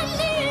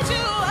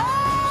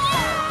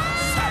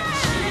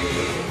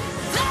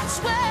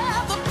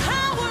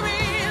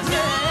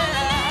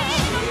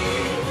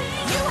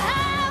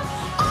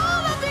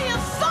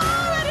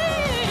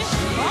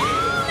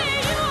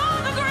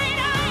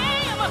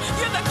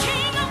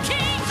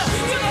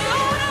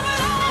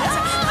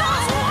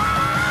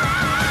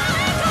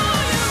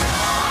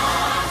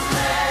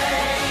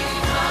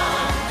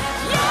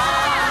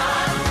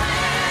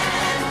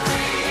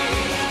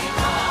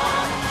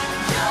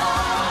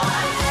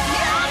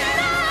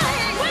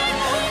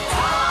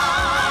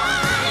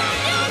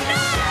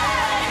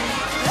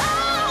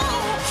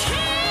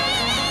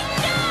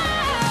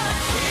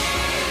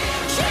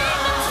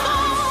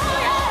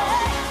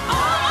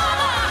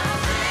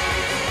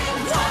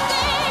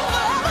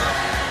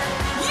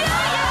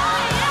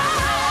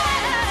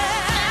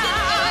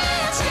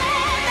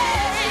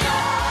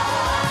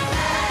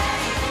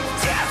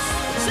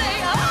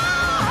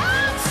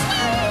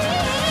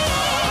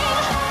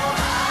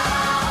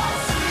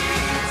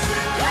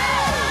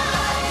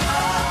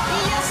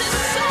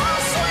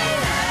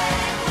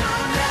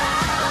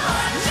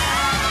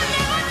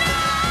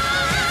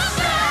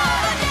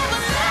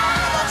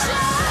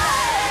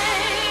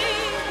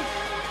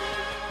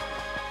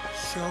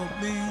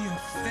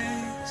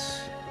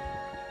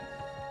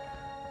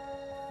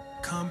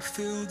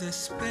 fill this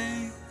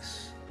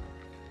space.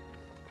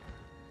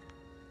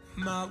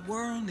 My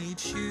world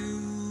needs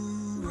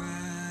you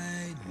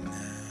right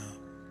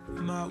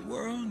now. My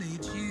world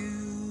needs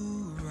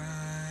you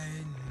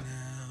right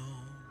now.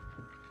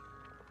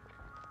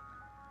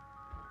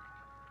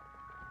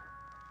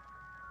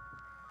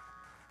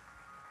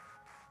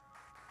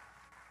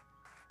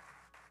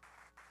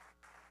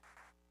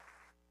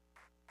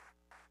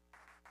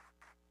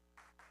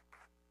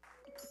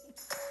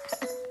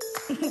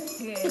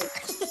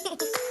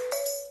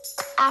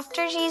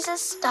 After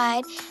Jesus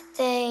died,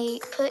 they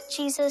put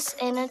Jesus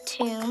in a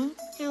tomb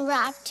and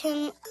wrapped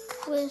him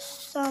with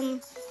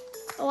some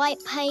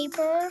white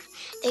paper.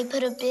 They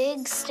put a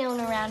big stone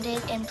around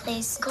it and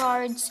placed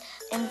guards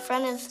in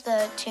front of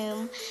the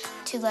tomb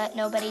to let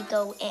nobody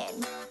go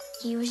in.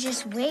 He was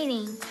just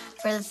waiting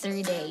for the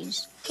 3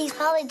 days. He's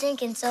probably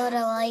drinking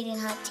soda while eating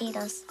hot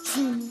Cheetos.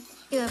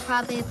 He would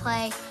probably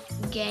play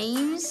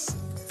games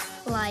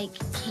like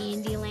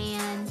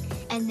Candyland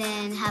and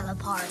then have a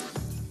party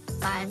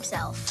by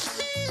himself.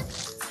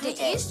 The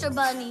Easter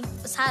Bunny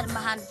was hiding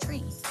behind a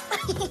tree.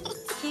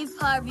 He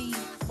probably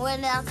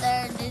went out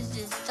there and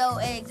just throw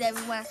eggs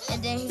everywhere,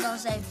 and then he gonna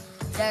say,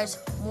 "There's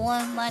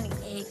one money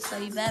egg, so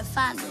you better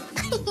find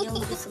it.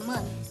 You'll get some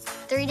money."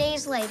 3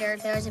 days later,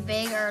 there was a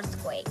big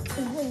earthquake.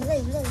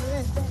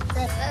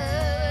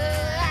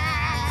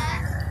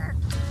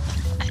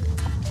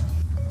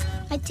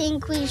 I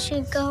think we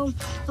should go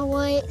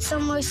away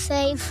somewhere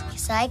safe.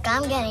 Psych,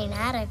 I'm getting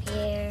out of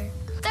here.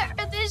 The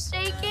earth is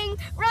shaking.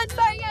 Run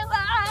for your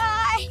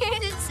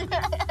lives.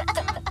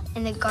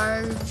 And the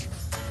guards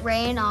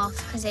ran off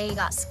because they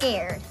got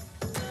scared.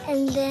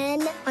 And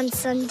then on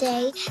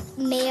Sunday,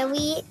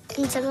 Mary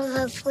and some of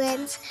her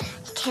friends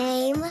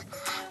came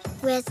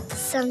with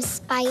some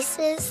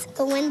spices.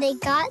 But when they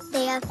got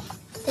there,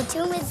 the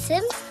tomb is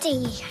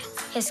empty.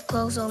 His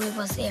clothes only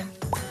was there.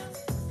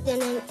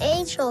 Then an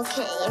angel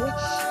came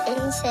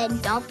and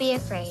said, "Don't be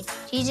afraid.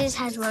 Jesus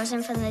has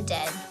risen from the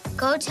dead.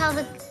 Go tell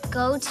the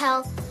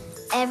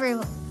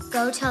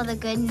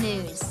good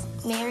news."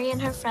 Mary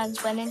and her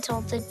friends went and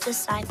told the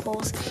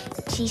disciples.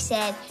 She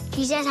said,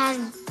 "Jesus has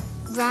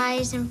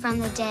risen from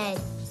the dead."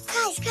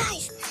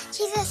 Guys,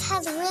 Jesus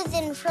has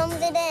risen from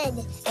the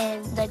dead.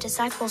 And the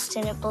disciples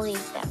didn't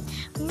believe them.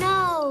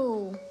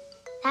 No,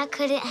 that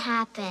couldn't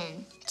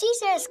happen.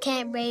 Jesus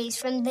can't raise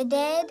from the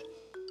dead.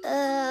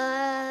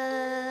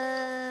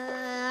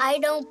 I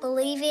don't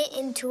believe it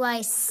until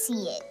I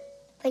see it.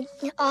 But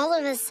all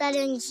of a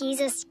sudden,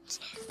 Jesus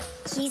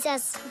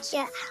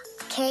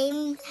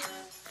came,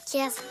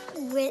 just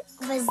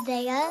was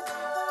there.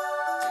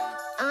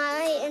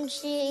 I am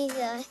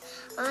Jesus.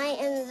 I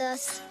am the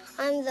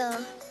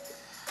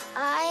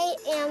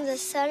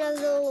Son of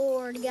the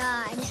Lord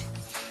God,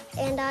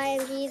 and I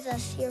am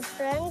Jesus, your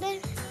friend.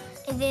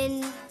 And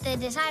then the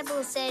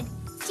disciples said,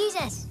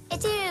 "Jesus,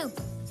 it's you!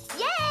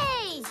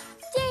 Yay!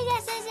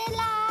 Jesus is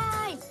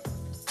alive!"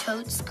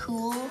 Totes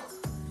cool.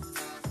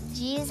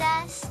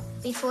 Jesus,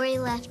 before he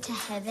left to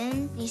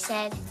heaven, he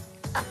said,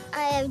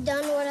 "I have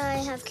done what I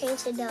have came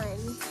to do."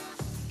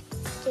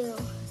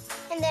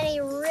 And then he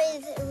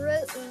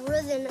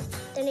risen,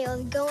 then he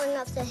was going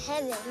up to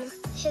heaven.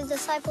 His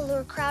disciples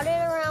were crowded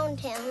around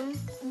him.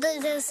 The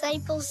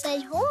disciples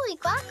said, "Holy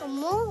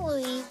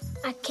guacamole!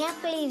 I can't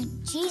believe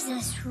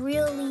Jesus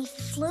really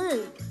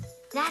flew.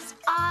 That's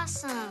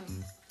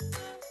awesome."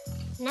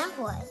 Now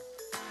what?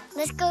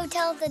 Let's go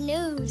tell the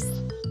news.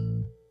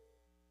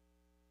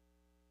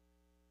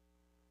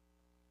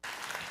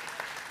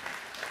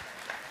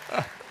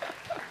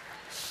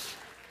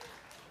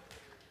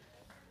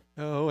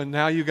 Oh, and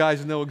now you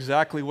guys know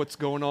exactly what's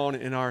going on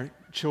in our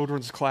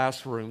children's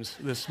classrooms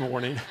this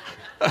morning.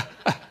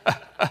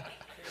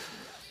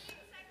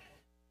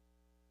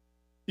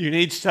 You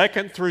need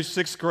 2nd through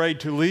 6th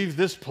grade to leave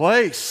this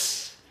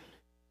place.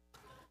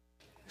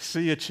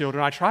 See you,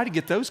 children. I tried to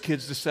get those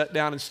kids to sit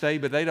down and stay,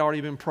 but they'd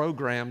already been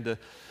programmed to.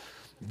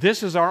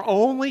 This is our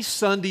only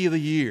Sunday of the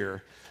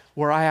year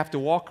where I have to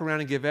walk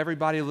around and give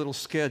everybody little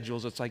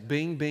schedules. It's like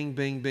bing, bing,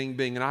 bing, bing,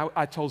 bing. And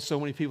I told so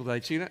many people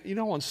that, you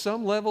know, on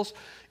some levels,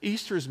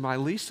 Easter is my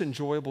least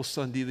enjoyable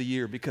Sunday of the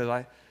year because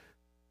I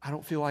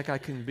don't feel like I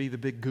can be the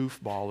big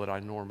goofball that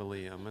I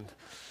normally am. And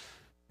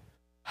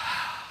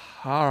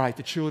all right,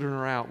 the children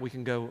are out. We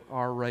can go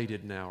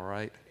R-rated now,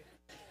 right?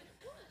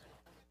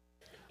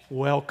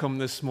 Welcome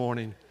this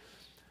morning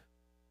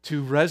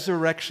to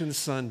Resurrection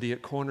Sunday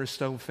at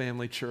Cornerstone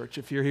Family Church.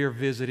 If you're here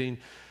visiting,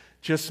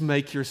 just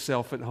make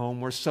yourself at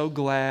home. We're so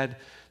glad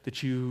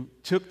that you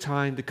took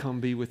time to come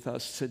be with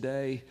us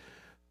today.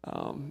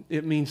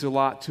 It means a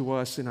lot to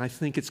us, and I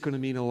think it's going to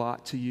mean a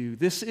lot to you.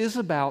 This is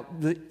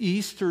about the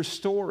Easter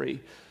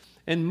story,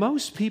 and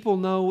most people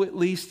know at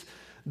least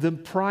the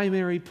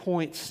primary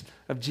points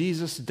of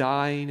Jesus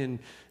dying and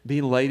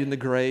being laid in the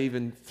grave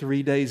and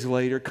 3 days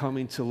later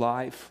coming to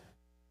life.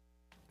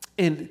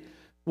 And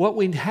what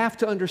we have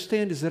to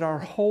understand is that our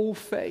whole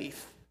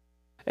faith,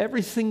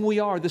 everything we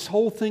are, this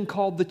whole thing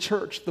called the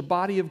church, the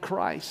body of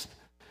Christ,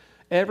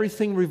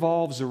 everything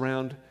revolves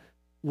around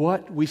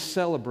what we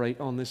celebrate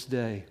on this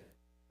day.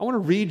 I want to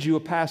read you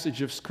a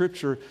passage of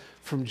Scripture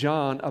from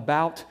John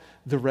about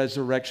the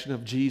resurrection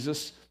of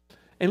Jesus.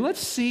 And let's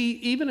see,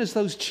 even as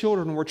those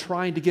children were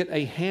trying to get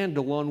a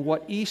handle on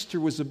what Easter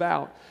was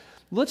about,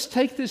 let's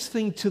take this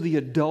thing to the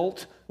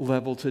adult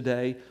level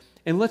today,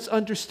 and let's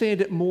understand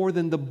it more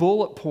than the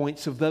bullet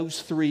points of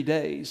those 3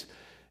 days.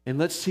 And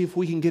let's see if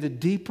we can get a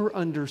deeper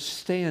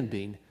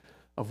understanding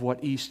of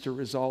what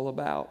Easter is all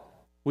about.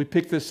 We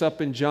pick this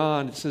up in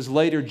John. It says,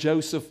 later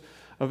Joseph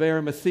of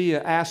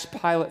Arimathea asked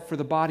Pilate for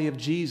the body of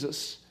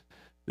Jesus.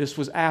 This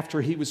was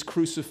after he was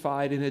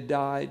crucified and had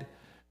died.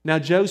 Now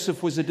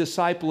Joseph was a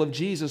disciple of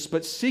Jesus,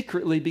 but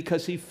secretly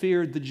because he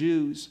feared the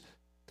Jews.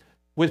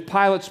 With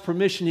Pilate's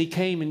permission, he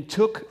came and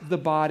took the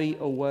body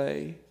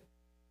away.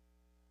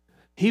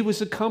 He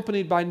was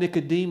accompanied by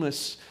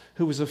Nicodemus,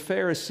 who was a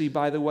Pharisee,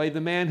 by the way,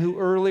 the man who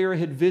earlier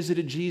had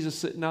visited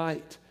Jesus at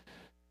night.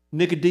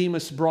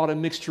 Nicodemus brought a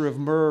mixture of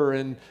myrrh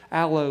and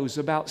aloes,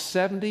 about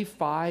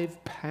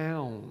 75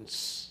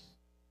 pounds.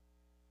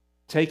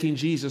 Taking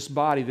Jesus'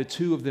 body, the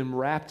two of them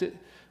wrapped it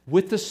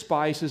with the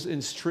spices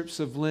in strips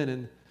of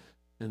linen,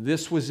 and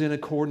this was in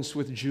accordance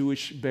with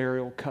Jewish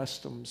burial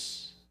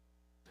customs.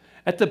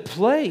 At the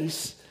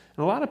place,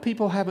 and a lot of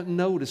people haven't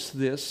noticed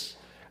this,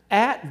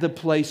 at the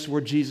place where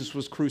Jesus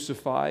was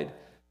crucified,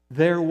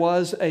 there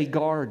was a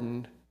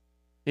garden,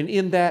 and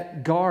in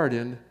that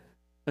garden,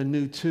 a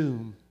new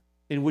tomb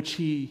in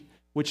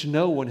which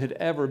no one had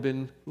ever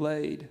been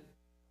laid.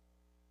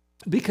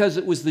 Because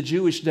it was the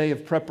Jewish day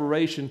of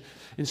preparation,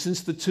 and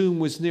since the tomb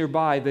was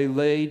nearby, they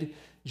laid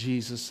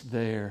Jesus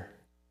there.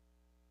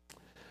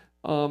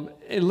 And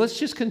let's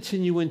just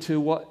continue into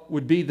what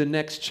would be the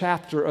next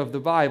chapter of the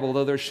Bible,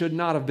 though there should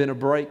not have been a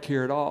break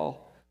here at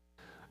all.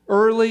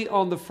 Early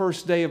on the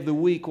first day of the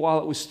week, while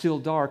it was still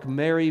dark,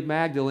 Mary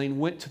Magdalene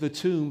went to the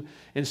tomb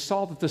and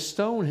saw that the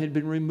stone had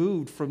been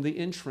removed from the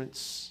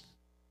entrance.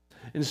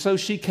 And so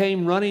she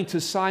came running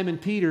to Simon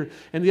Peter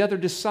and the other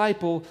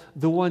disciple,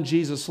 the one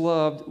Jesus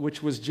loved,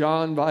 which was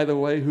John, by the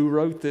way, who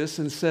wrote this,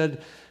 and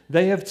said,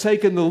 "They have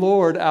taken the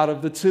Lord out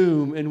of the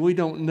tomb, and we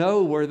don't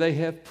know where they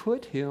have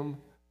put him."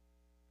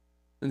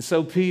 And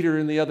so Peter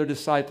and the other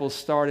disciples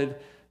started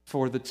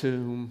for the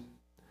tomb.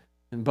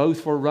 And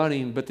both were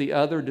running, but the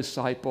other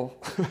disciple,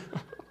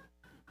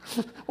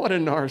 what a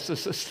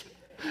narcissist.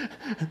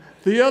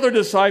 The other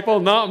disciple,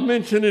 not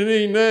mentioning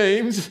any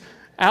names,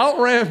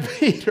 outran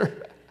Peter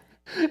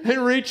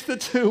and reached the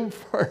tomb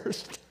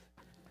first.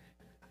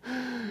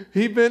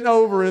 He bent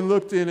over and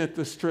looked in at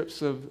the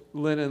strips of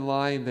linen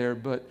lying there,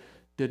 but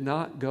did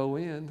not go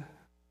in.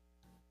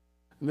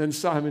 And then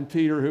Simon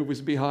Peter, who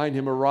was behind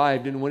him,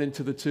 arrived and went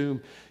into the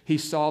tomb. He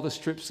saw the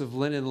strips of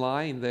linen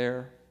lying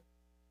there,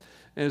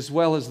 as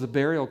well as the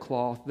burial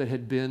cloth that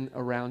had been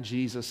around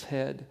Jesus'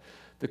 head.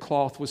 The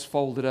cloth was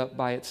folded up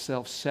by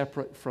itself,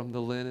 separate from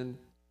the linen.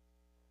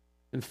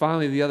 And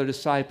finally, the other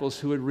disciples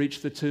who had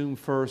reached the tomb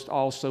first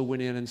also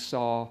went in and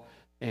saw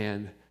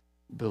and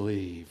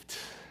believed.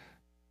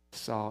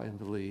 Saw and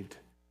believed.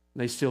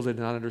 And they still did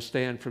not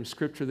understand from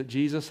Scripture that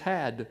Jesus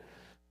had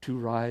to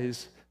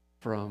rise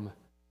from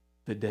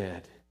the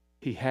dead.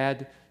 He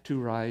had to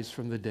rise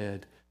from the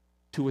dead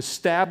to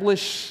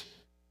establish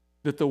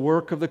that the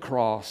work of the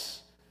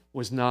cross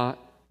was not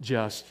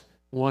just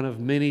one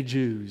of many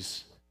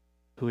Jews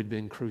who had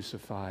been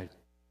crucified.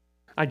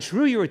 I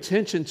drew your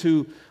attention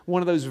to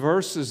one of those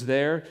verses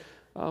there,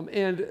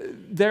 and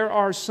there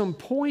are some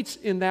points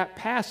in that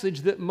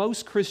passage that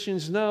most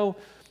Christians know,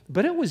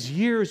 but it was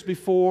years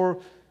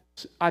before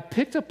I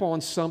picked up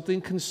on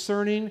something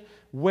concerning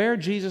where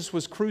Jesus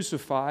was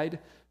crucified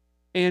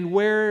and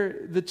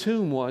where the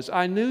tomb was.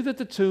 I knew that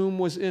the tomb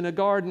was in a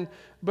garden,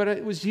 but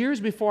it was years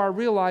before I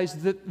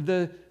realized that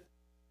the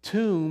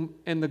tomb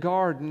and the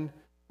garden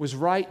was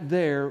right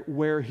there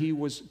where he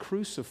was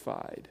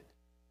crucified.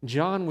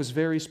 John was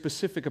very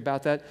specific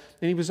about that,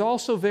 and he was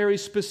also very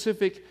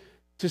specific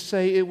to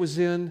say it was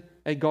in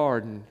a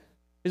garden.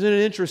 Isn't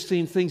it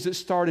interesting? Things that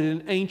started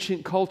in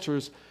ancient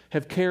cultures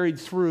have carried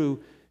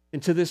through,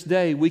 and to this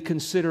day we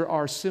consider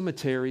our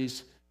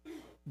cemeteries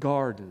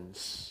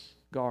gardens.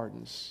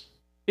 Gardens.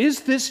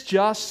 Is this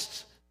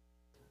just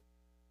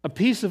a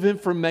piece of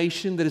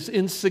information that is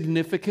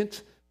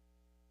insignificant?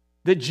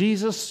 That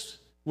Jesus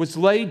was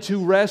laid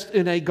to rest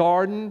in a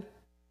garden,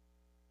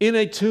 in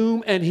a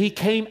tomb, and he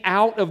came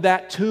out of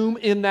that tomb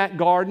in that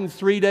garden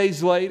 3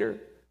 days later?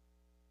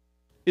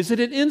 Is it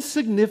an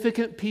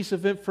insignificant piece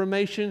of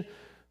information,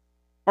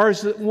 or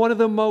is it one of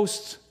the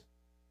most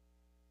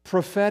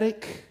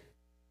prophetic,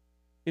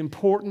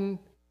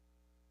 important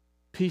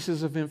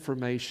pieces of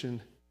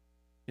information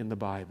in the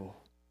Bible?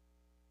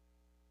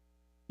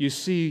 You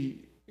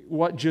see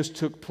what just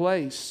took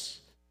place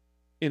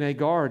in a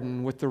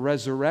garden with the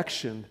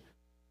resurrection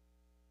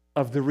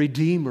of the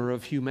Redeemer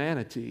of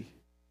humanity.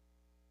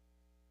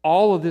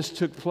 All of this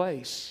took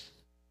place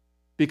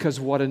because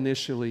what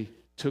initially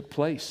took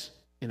place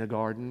in a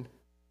garden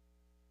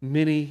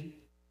many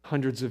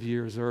hundreds of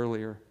years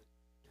earlier.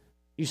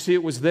 You see,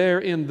 it was there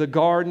in the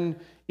garden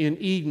in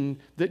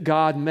Eden that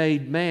God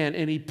made man,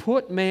 and he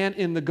put man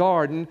in the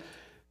garden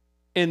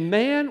And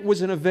man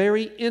was in a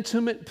very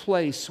intimate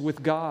place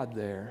with God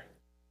there.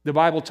 The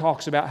Bible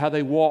talks about how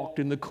they walked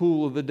in the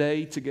cool of the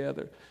day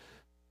together.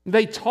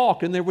 They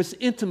talked, and there was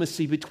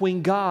intimacy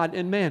between God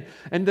and man.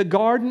 And the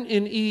Garden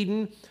in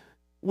Eden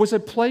was a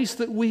place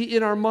that we,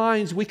 in our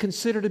minds, we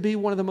consider to be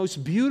one of the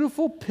most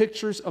beautiful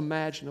pictures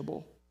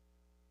imaginable.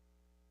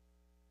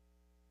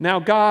 Now,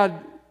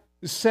 God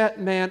set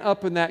man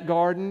up in that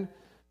garden.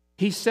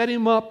 He set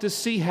him up to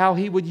see how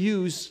he would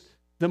use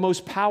the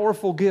most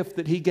powerful gift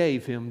that he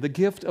gave him, the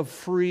gift of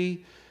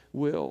free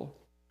will.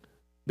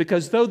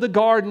 Because though the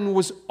garden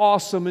was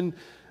awesome, and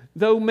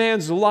though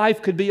man's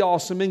life could be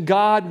awesome, and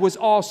God was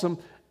awesome,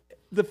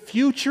 the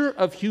future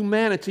of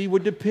humanity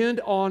would depend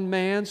on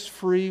man's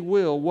free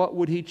will. What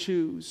would he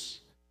choose?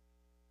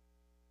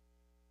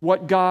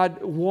 What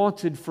God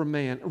wanted from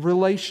man,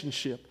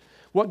 relationship.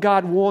 What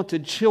God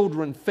wanted,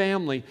 children,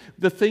 family,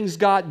 the things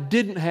God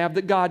didn't have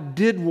that God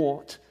did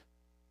want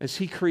as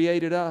He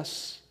created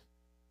us.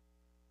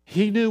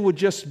 He knew would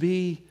just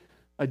be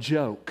a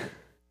joke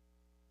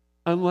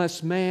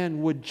unless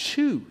man would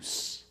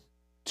choose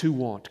to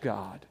want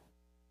God.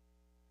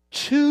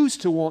 Choose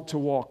to want to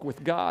walk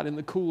with God in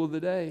the cool of the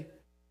day.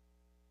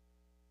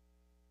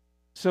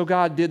 So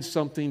God did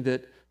something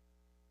that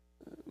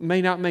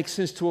may not make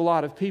sense to a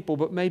lot of people,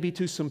 but maybe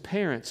to some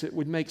parents it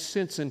would make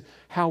sense in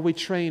how we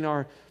train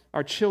our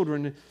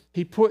children.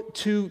 He put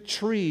two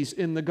trees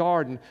in the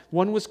garden.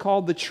 One was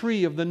called the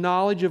tree of the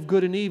knowledge of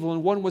good and evil,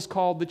 and one was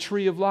called the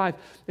tree of life.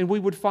 And we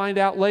would find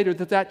out later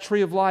that that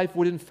tree of life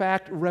would in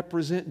fact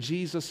represent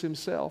Jesus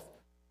Himself.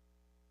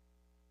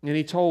 And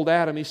He told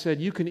Adam, He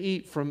said, you can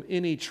eat from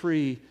any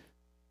tree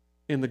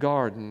in the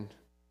garden,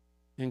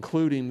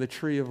 including the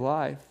tree of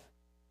life.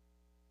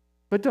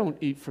 But don't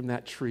eat from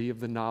that tree of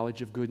the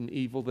knowledge of good and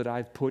evil that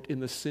I've put in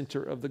the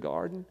center of the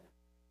garden.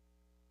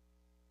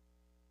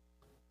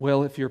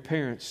 Well, if you're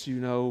parents, you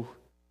know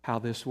how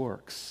this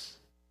works.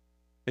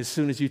 As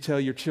soon as you tell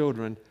your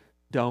children,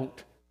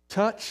 don't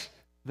touch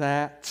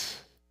that,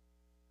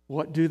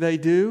 what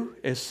do?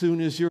 As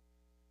soon as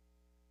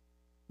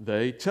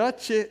they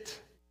touch it.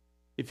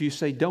 If you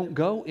say, don't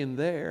go in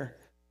there,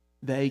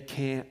 they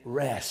can't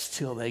rest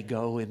till they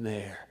go in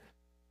there.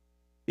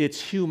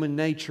 It's human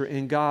nature,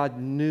 and God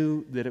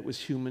knew that it was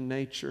human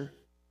nature.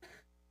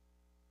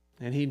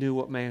 And He knew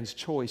what man's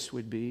choice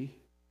would be,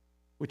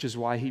 which is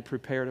why He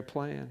prepared a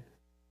plan.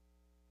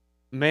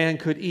 Man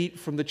could eat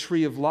from the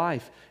tree of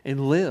life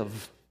and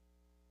live.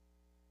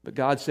 But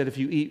God said, if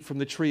you eat from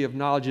the tree of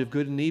knowledge of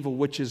good and evil,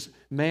 which is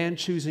man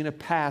choosing a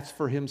path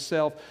for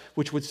himself,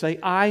 which would say,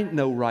 I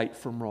know right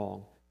from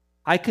wrong.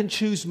 I can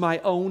choose my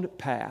own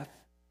path.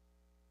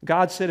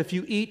 God said, if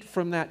you eat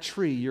from that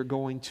tree, you're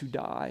going to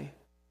die.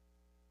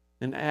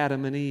 And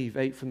Adam and Eve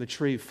ate from the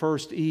tree.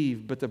 First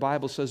Eve, but the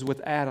Bible says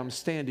with Adam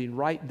standing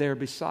right there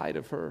beside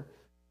of her.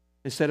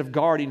 Instead of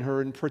guarding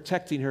her and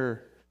protecting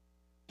her,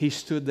 he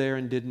stood there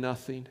and did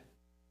nothing.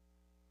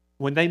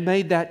 When they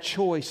made that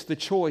choice, the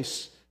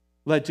choice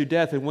led to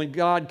death. And when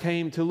God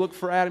came to look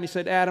for Adam, He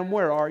said, Adam,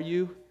 where are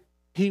you?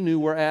 He knew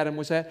where Adam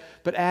was at.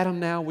 But Adam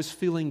now was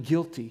feeling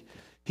guilty.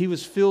 He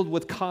was filled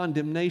with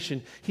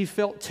condemnation. He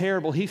felt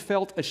terrible. He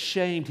felt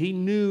ashamed. He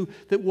knew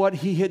that what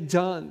he had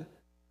done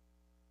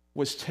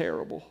was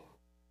terrible.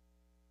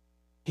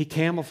 He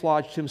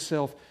camouflaged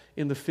himself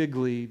in the fig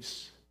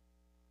leaves.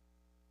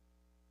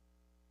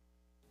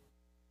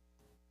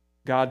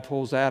 God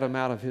pulls Adam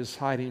out of his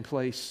hiding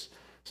place,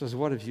 says,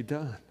 what have you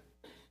done?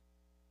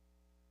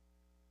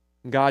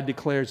 God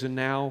declares, and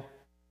now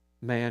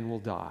man will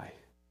die.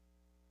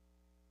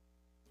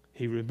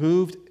 He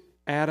removed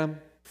Adam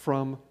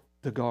from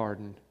the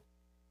garden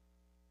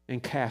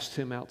and cast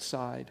him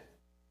outside.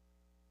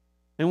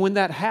 And when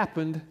that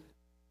happened,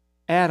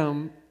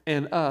 Adam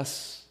and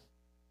us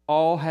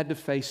all had to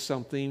face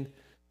something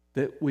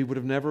that we would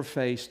have never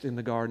faced in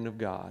the garden of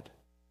God: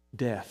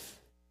 death.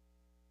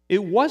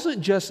 It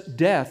wasn't just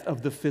death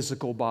of the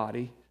physical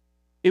body.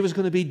 It was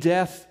going to be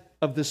death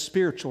of the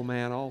spiritual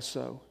man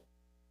also.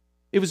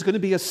 It was going to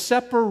be a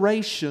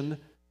separation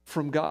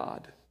from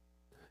God.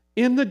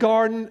 In the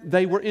garden,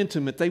 they were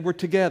intimate. They were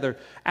together.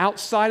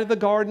 Outside of the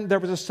garden, there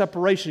was a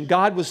separation.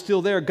 God was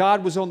still there.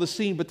 God was on the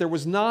scene, but there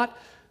was not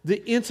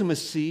the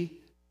intimacy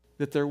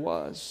that there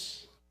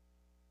was.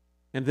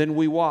 And then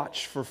we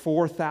watch for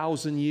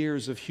 4,000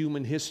 years of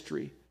human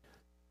history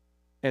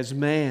as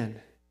man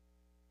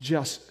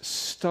just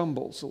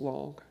stumbles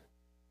along.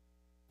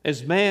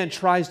 As man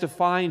tries to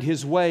find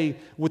his way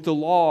with the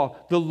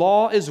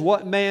law is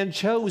what man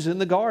chose in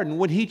the garden.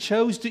 When he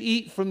chose to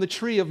eat from the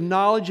tree of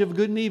knowledge of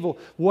good and evil,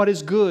 what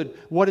is good,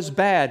 what is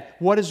bad,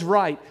 what is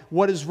right,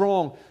 what is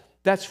wrong,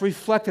 that's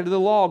reflected in the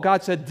law.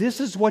 God said,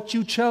 this is what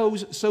you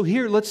chose, so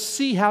here, let's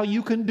see how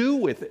you can do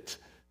with it.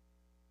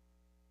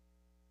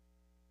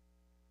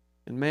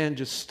 And man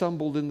just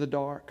stumbled in the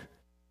dark,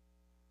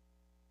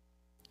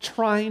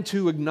 trying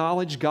to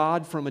acknowledge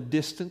God from a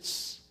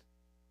distance,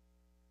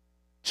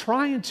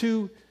 trying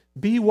to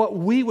be what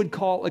we would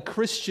call a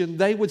Christian.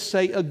 They would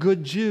say a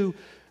good Jew,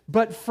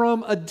 but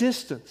from a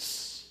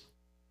distance.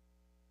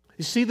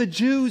 You see, the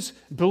Jews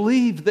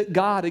believed that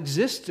God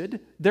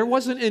existed. There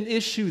wasn't an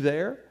issue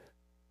there.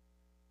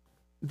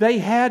 They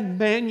had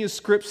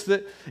manuscripts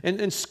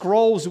and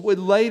scrolls that would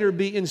later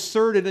be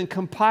inserted and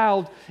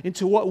compiled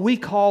into what we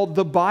call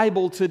the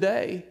Bible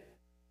today.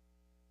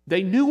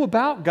 They knew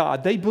about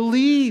God. They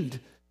believed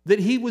that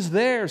He was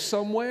there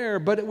somewhere,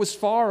 but it was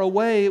far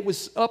away. It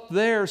was up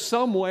there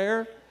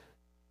somewhere.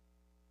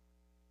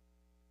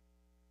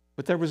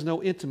 But there was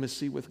no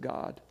intimacy with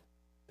God.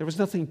 There was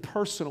nothing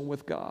personal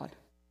with God.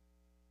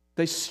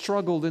 They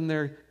struggled in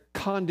their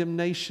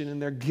condemnation and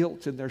their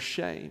guilt and their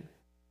shame.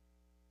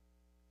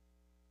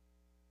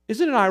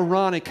 Isn't it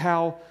ironic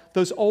how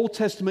those Old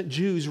Testament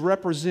Jews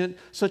represent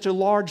such a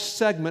large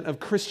segment of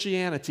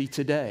Christianity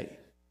today?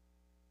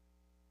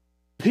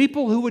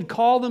 People who would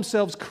call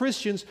themselves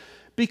Christians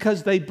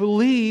because they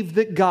believe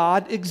that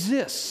God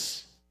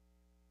exists.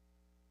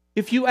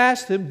 If you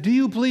ask them, do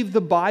you believe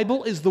the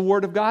Bible is the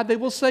Word of God? They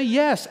will say,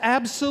 yes,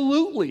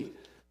 absolutely.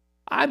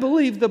 I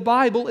believe the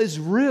Bible is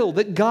real,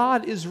 that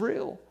God is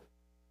real.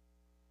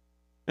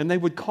 And they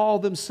would call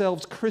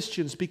themselves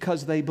Christians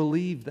because they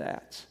believe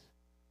that.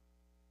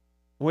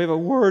 We have a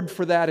word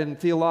for that in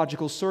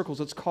theological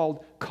circles. It's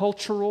called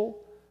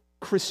cultural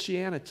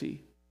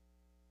Christianity.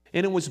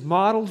 And it was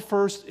modeled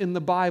first in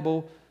the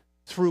Bible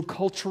through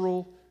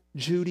cultural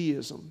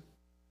Judaism.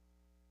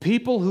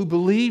 People who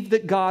believed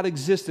that God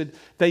existed,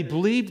 they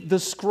believed the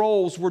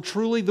scrolls were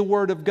truly the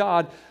Word of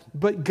God,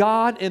 but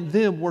God and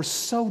them were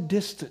so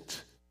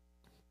distant.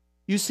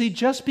 You see,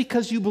 just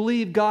because you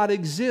believe God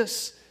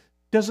exists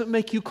doesn't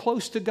make you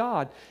close to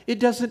God. It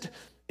doesn't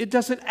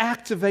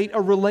activate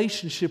a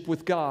relationship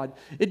with God.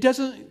 It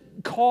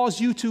doesn't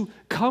cause you to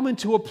come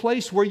into a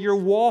place where you're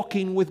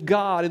walking with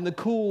God in the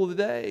cool of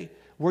the day,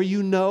 where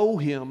you know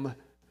Him.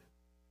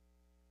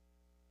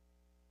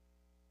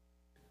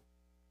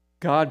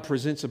 God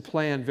presents a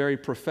plan very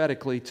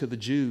prophetically to the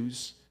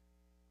Jews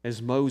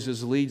as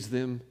Moses leads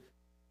them,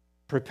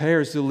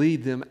 prepares to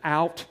lead them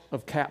out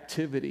of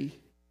captivity.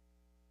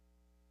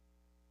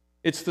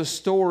 It's the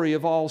story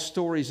of all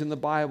stories in the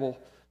Bible,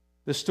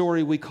 the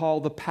story we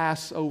call the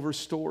Passover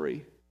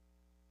story.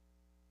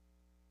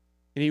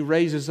 And He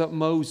raises up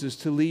Moses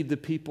to lead the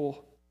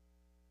people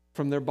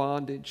from their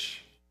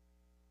bondage.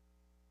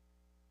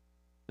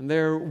 And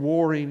they're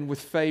warring with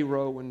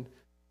Pharaoh, and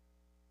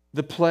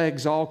the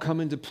plagues all come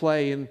into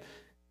play, and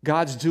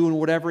God's doing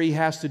whatever He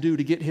has to do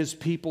to get His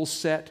people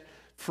set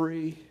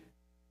free.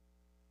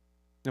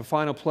 The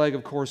final plague,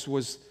 of course,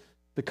 was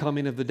the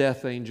coming of the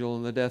death angel,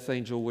 and the death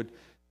angel would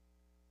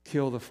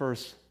kill the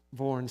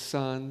firstborn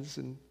sons.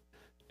 And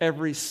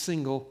every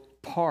single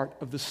part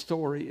of the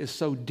story is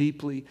so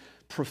deeply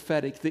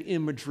prophetic. The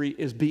imagery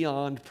is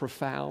beyond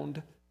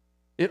profound.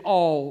 It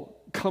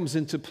all comes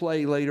into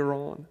play later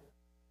on.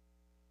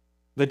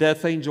 The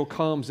death angel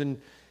comes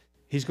and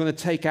he's going to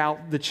take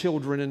out the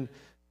children.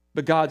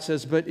 But God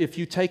says, but if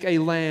you take a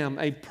lamb,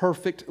 a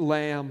perfect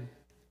lamb,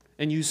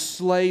 and you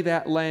slay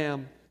that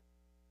lamb,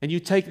 and you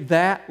take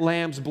that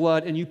lamb's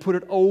blood and you put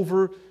it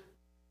over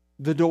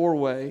the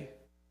doorway,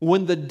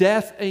 when the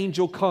death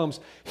angel comes,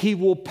 he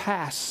will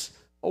pass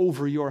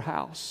over your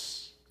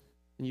house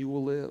and you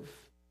will live.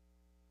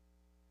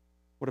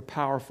 What a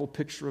powerful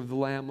picture of the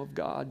Lamb of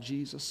God,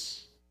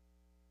 Jesus.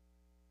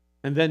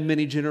 And then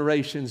many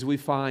generations we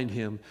find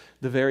Him,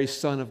 the very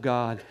Son of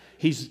God.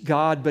 He's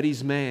God, but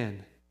He's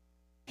man.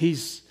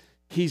 He's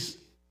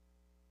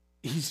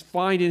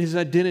finding His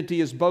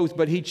identity as both,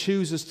 but He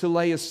chooses to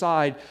lay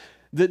aside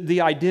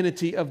the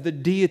identity of the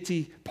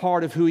deity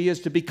part of who He is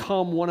to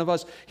become one of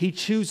us. He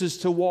chooses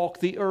to walk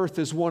the earth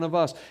as one of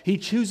us. He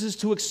chooses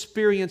to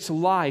experience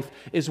life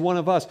as one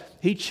of us.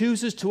 He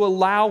chooses to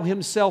allow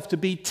Himself to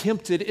be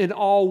tempted in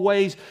all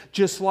ways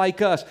just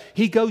like us.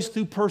 He goes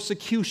through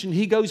persecution.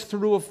 He goes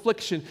through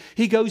affliction.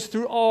 He goes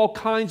through all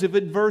kinds of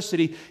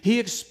adversity. He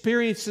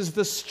experiences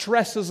the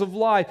stresses of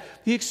life.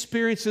 He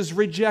experiences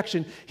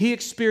rejection. He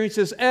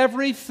experiences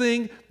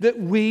everything that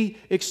we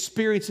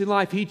experience in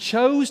life. He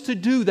chose to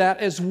do that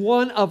as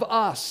one of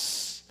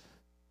us.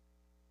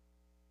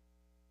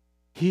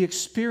 He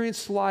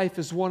experienced life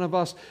as one of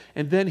us,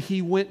 and then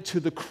He went to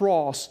the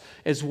cross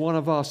as one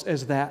of us,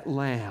 as that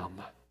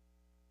lamb.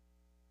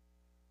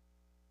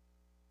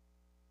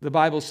 The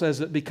Bible says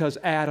that because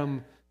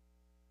Adam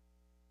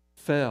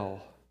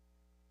fell,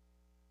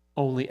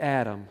 only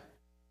Adam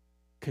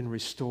can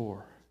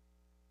restore.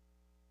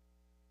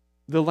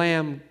 The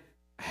lamb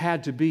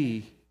had to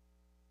be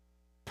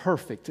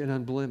perfect and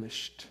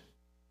unblemished.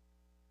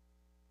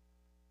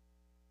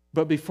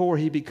 But before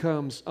he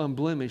becomes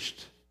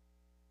unblemished,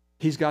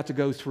 he's got to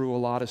go through a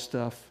lot of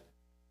stuff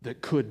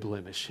that could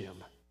blemish him.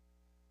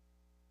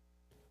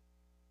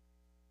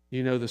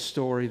 You know the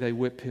story. They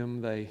whip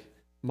him, they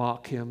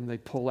mock him, they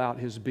pull out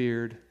his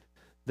beard,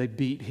 they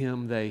beat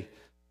him, they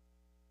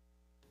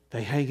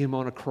hang him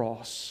on a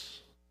cross.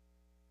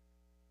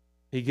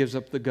 He gives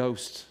up the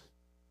ghost.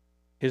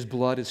 His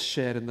blood is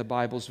shed, and the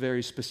Bible's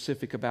very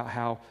specific about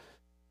how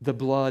the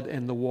blood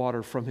and the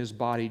water from His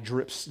body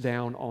drips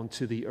down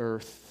onto the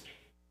earth.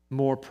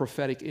 More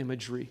prophetic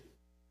imagery.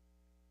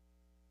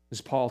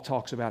 As Paul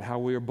talks about how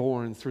we are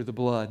born through the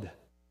blood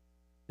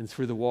and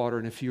through the water.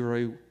 And if you're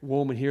a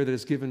woman here that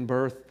has given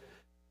birth,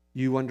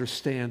 you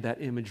understand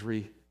that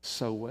imagery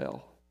so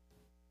well.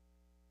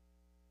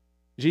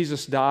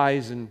 Jesus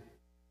dies and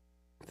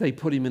they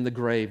put him in the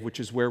grave, which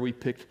is where we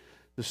picked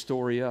the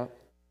story up.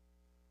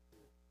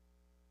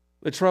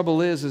 The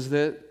trouble is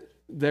that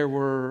there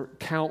were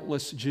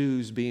countless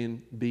Jews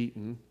being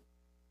beaten.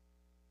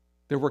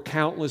 There were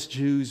countless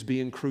Jews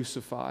being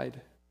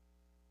crucified.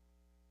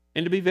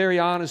 And to be very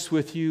honest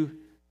with you,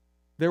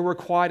 there were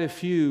quite a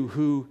few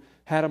who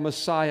had a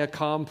Messiah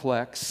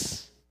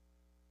complex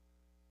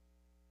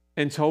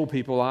and told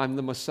people, I'm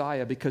the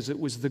Messiah, because it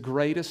was the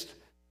greatest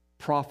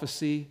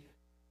prophecy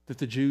that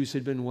the Jews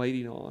had been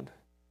waiting on.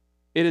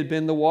 It had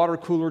been the water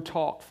cooler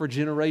talk for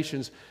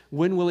generations.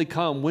 When will he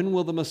come? When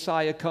will the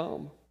Messiah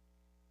come?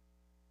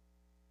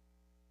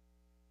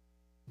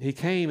 He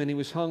came and he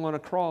was hung on a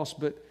cross,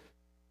 but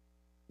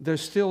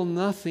there's still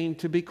nothing,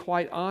 to be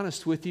quite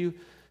honest with you,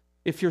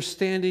 if you're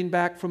standing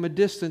back from a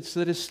distance,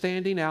 that is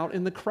standing out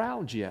in the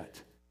crowd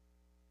yet.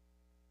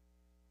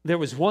 There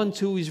was one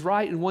to his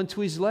right and one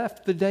to his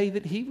left the day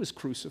that he was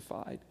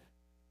crucified.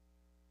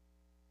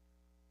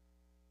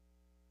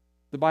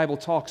 The Bible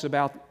talks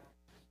about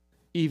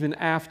even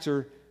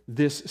after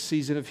this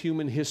season of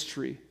human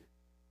history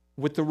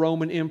with the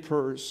Roman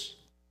emperors,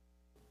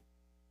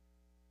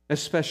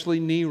 especially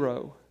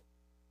Nero,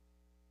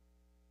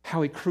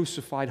 how he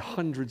crucified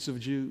hundreds of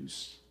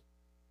Jews.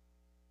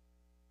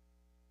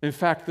 In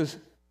fact,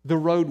 the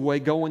roadway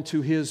going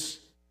to his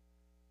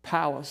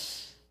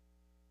palace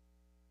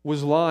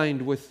was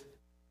lined with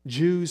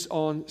Jews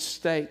on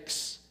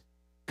stakes,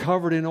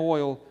 covered in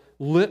oil,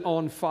 lit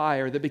on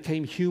fire that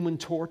became human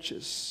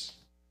torches.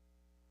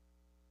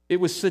 It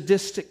was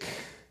sadistic.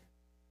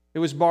 It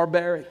was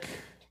barbaric.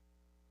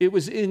 It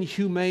was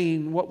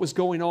inhumane what was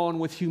going on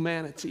with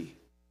humanity.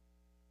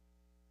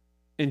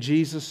 And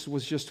Jesus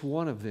was just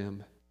one of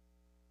them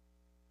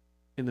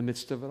in the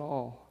midst of it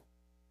all.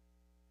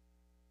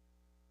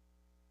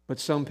 But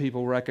some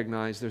people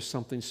recognize there's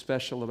something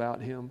special about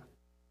him.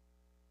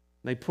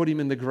 They put him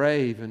in the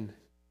grave, and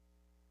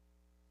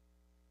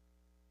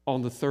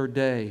on the third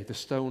day, the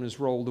stone is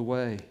rolled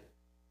away,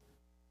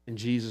 and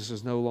Jesus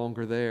is no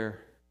longer there.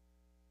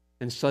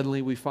 And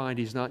suddenly we find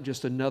he's not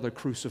just another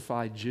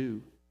crucified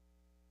Jew.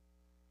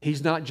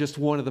 He's not just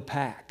one of the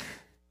pack.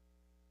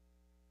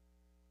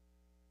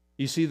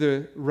 You see,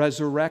 the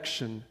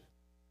resurrection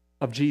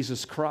of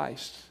Jesus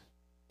Christ,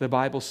 the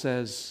Bible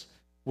says,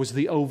 was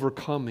the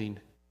overcoming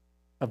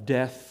of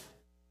death,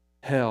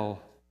 hell,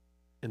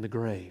 and the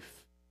grave.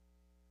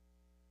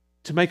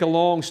 To make a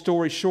long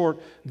story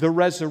short, the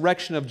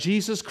resurrection of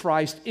Jesus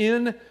Christ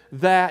in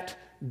that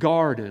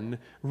garden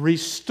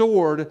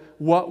restored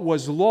what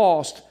was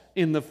lost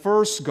in the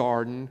first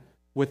garden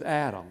with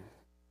Adam.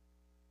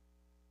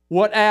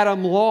 What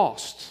Adam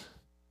lost,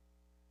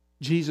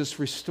 Jesus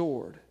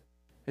restored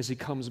as he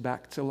comes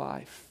back to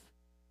life.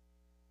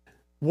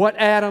 What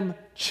Adam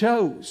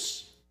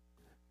chose,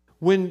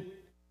 when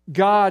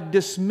God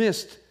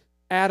dismissed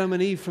Adam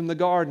and Eve from the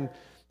garden,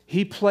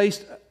 he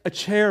placed a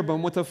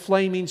cherubim with a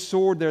flaming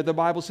sword there, the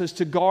Bible says,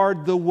 to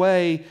guard the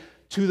way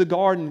to the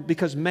garden,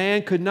 because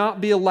man could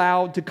not be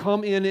allowed to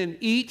come in and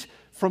eat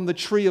from the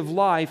tree of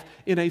life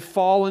in a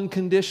fallen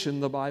condition,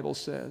 the Bible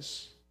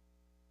says.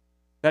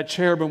 That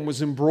cherubim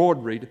was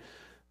embroidered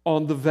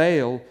on the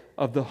veil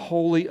of the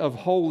Holy of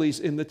Holies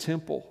in the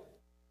temple.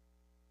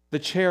 The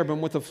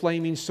cherubim with a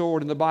flaming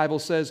sword, and the Bible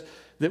says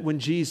that when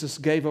Jesus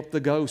gave up the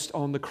ghost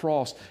on the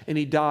cross and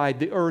he died,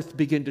 the earth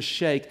began to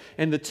shake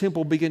and the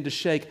temple began to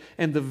shake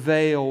and the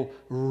veil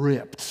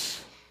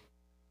ripped.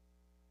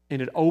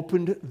 And it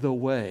opened the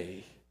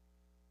way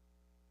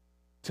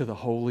to the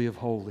Holy of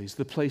Holies,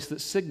 the place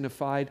that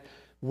signified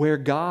where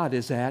God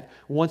is at.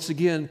 Once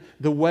again,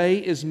 the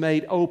way is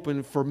made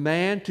open for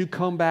man to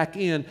come back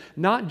in,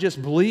 not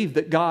just believe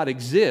that God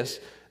exists,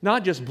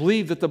 not just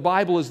believe that the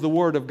Bible is the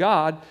Word of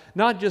God,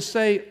 not just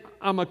say,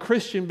 I'm a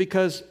Christian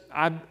because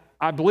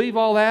I believe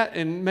all that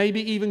and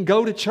maybe even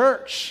go to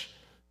church.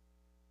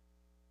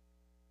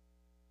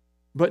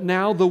 But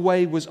now the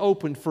way was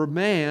open for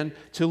man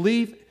to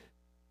leave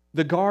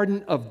the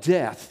garden of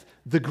death,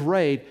 the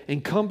grave,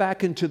 and come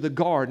back into the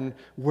garden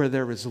where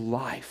there is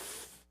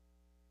life.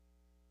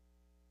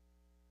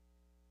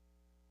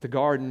 The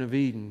Garden of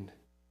Eden,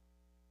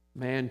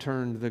 man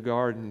turned the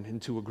garden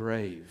into a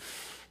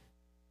grave.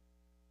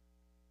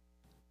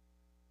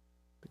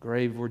 The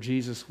grave where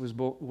Jesus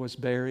was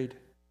buried,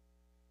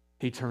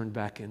 he turned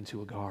back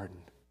into a garden.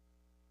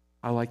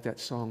 I like that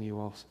song you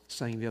all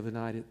sang the other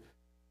night at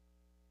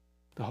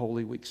the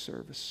Holy Week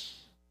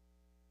service.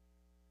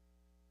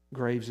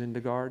 Graves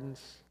into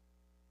gardens.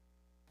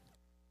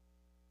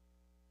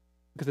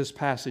 Look at this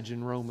passage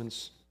in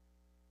Romans.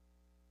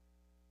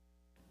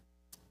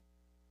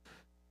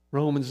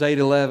 Romans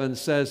 8:11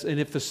 says, and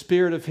if the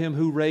Spirit of him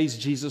who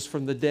raised Jesus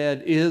from the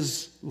dead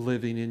is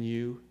living in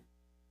you,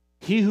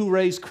 he who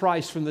raised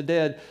Christ from the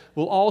dead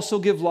will also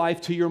give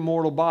life to your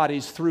mortal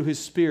bodies through his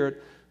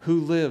Spirit who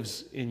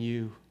lives in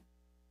you.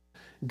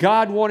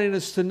 God wanted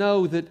us to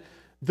know that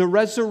the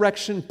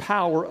resurrection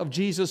power of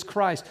Jesus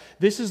Christ,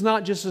 this is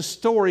not just a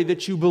story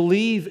that you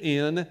believe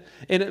in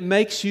and it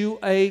makes you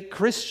a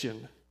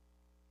Christian.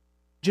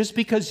 Just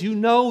because you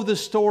know the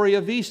story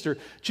of Easter,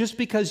 just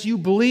because you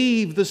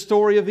believe the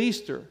story of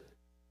Easter.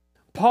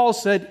 Paul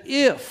said,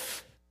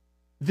 if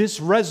this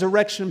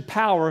resurrection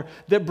power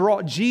that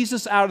brought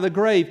Jesus out of the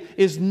grave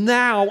is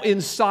now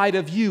inside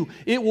of you,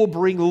 it will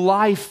bring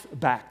life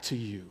back to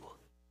you.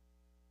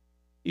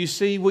 You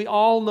see, we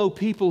all know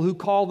people who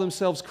call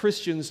themselves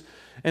Christians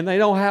and they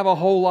don't have a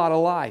whole lot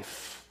of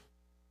life.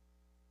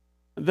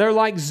 They're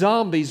like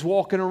zombies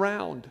walking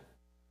around.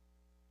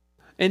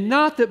 And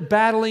not that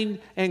battling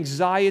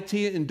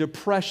anxiety and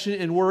depression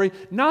and worry,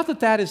 not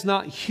that that is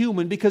not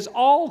human, because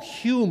all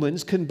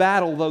humans can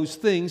battle those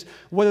things,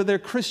 whether they're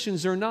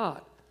Christians or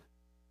not.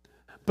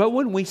 But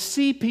when we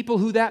see people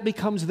who that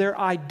becomes their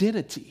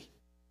identity,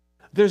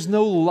 there's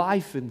no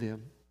life in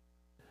them.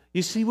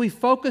 You see, we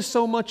focus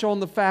so much on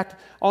the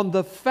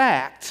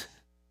fact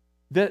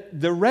that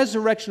the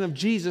resurrection of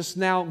Jesus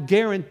now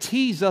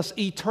guarantees us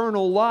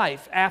eternal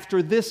life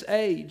after this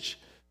age,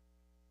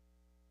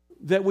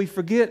 that we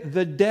forget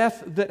the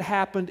death that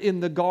happened in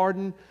the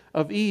Garden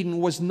of Eden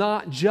was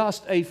not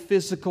just a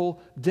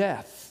physical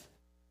death.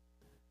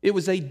 It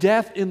was a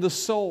death in the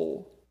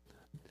soul.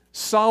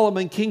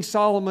 King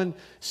Solomon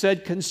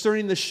said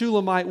concerning the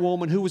Shulamite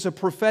woman, who was a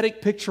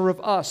prophetic picture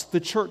of us, the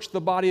church, the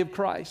body of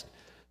Christ.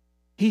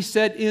 He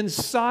said,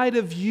 inside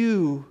of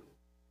you,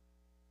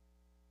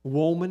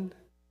 woman,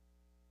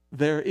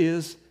 there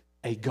is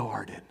a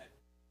garden.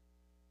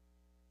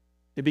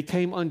 It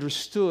became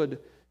understood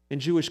in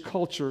Jewish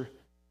culture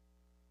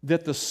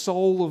that the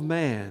soul of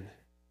man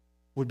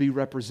would be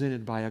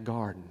represented by a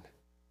garden.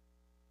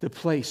 The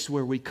place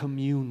where we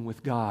commune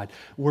with God,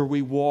 where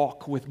we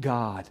walk with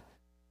God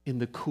in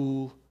the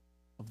cool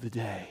of the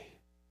day.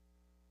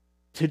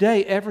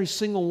 Today, every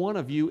single one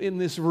of you in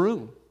this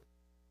room,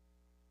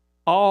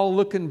 all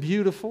looking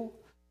beautiful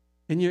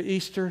in your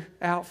Easter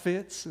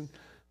outfits. And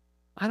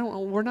I don't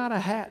know, we're not a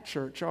hat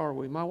church, are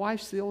we? My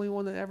wife's the only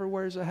one that ever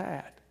wears a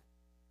hat.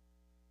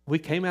 We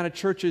came out of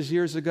churches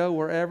years ago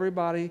where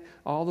everybody,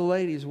 all the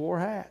ladies, wore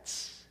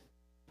hats.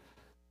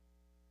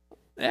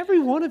 Every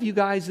one of you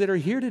guys that are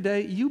here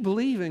today, you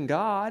believe in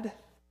God.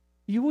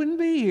 You wouldn't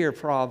be here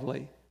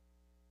probably.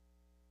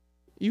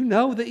 You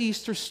know the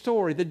Easter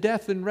story, the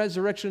death and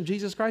resurrection of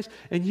Jesus Christ,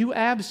 and you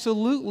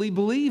absolutely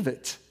believe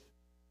it.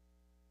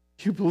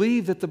 You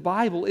believe that the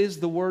Bible is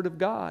the Word of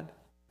God.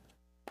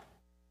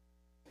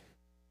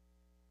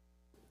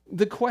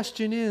 The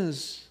question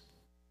is,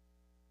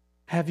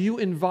 have you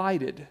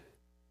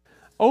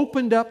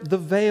opened up the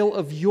veil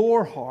of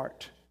your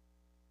heart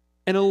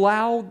and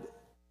allowed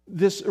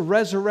this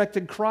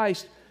resurrected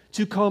Christ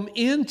to come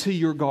into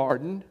your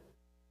garden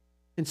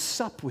and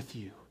sup with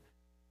you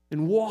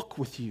and walk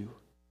with you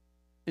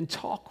and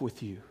talk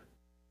with you?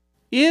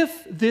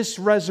 If this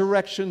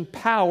resurrection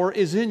power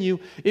is in you,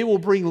 it will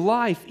bring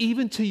life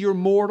even to your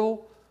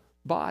mortal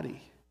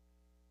body.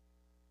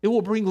 It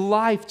will bring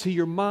life to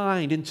your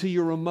mind and to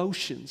your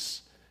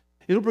emotions.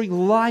 It'll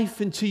bring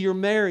life into your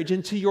marriage,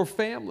 into your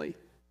family.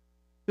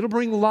 It'll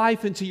bring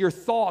life into your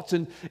thoughts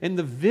and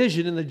the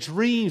vision and the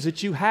dreams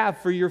that you have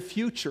for your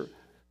future.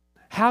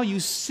 How you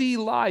see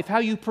life, how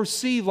you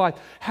perceive life,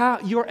 how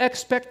your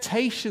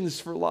expectations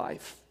for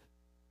life.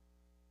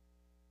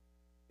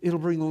 It'll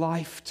bring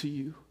life to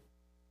you.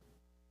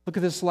 Look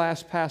at this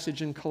last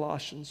passage in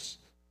Philippians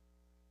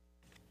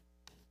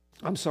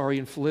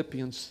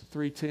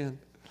 3:10.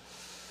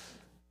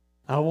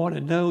 I want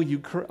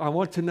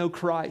to know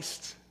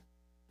Christ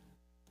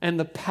and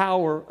the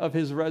power of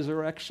His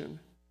resurrection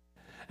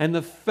and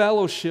the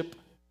fellowship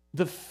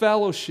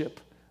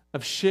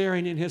of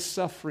sharing in His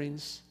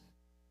sufferings,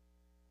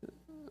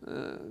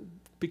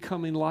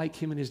 becoming like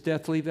Him in His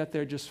death. Leave that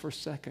there just for a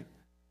second.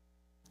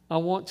 I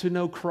want to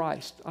know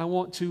Christ. I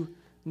want to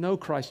know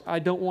Christ. I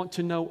don't want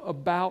to know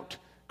about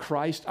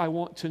Christ. I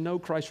want to know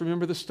Christ.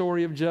 Remember the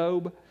story of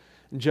Job?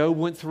 Job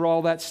went through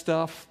all that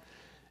stuff.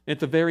 At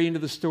the very end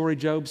of the story,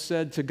 Job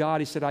said to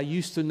God, he said, I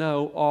used to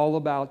know all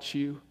about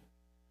you,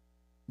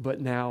 but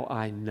now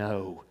I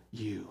know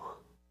you.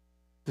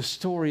 The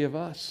story of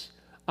us.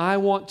 I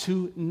want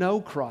to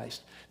know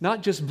Christ,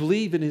 not just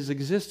believe in His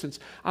existence.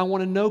 I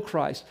want to know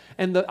Christ,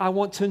 and I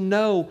want to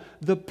know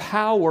the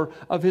power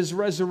of His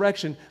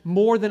resurrection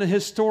more than a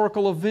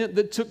historical event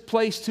that took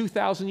place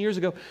 2,000 years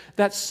ago.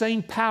 That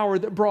same power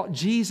that brought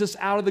Jesus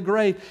out of the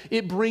grave,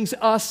 it brings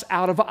us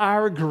out of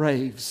our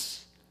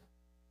graves.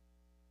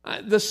 I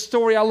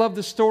love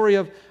the story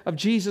of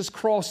Jesus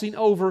crossing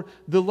over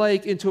the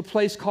lake into a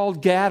place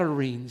called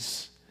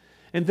Gadarenes.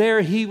 And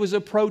there He was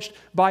approached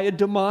by a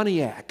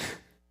demoniac.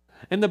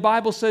 And the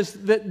Bible says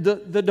that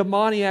the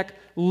demoniac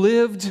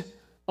lived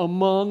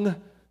among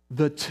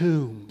the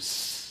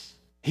tombs.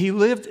 He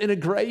lived in a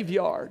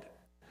graveyard.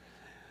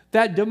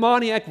 That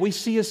demoniac we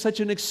see as such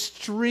an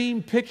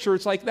extreme picture.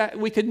 It's like that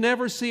we could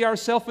never see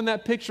ourselves in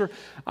that picture.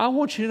 I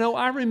want you to know,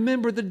 I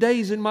remember the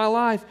days in my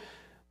life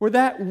where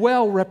that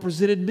well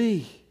represented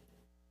me.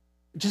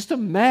 Just a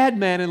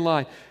madman in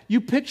life.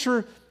 You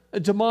picture a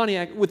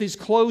demoniac with his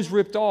clothes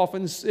ripped off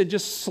and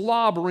just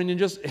slobbering and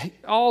just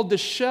all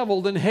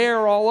disheveled and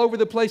hair all over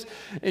the place,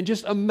 and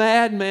just a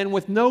madman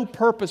with no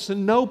purpose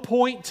and no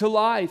point to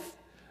life,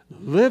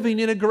 living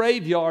in a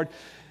graveyard.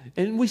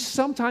 And we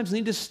sometimes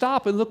need to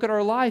stop and look at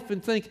our life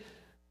and think,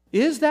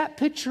 is that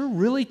picture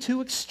really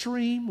too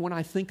extreme when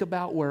I think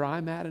about where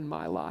I'm at in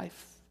my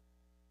life?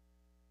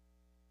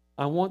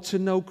 I want to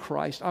know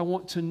Christ. I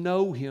want to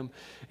know Him.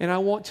 And I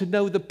want to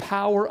know the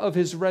power of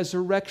His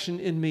resurrection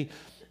in me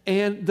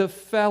and the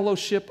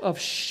fellowship of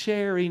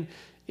sharing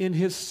in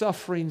His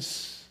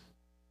sufferings,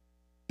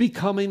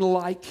 becoming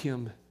like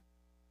Him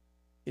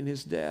in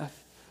His death.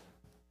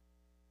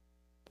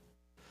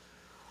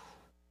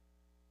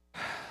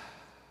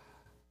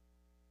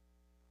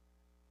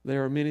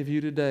 There are many of you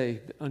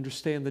today that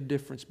understand the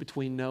difference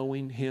between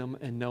knowing Him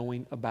and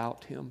knowing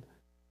about Him.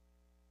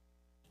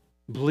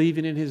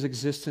 Believing in His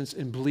existence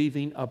and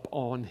believing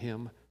upon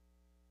Him.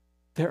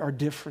 There are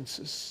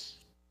differences.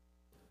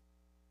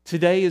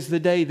 Today is the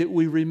day that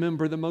we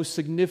remember the most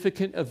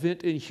significant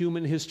event in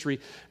human history,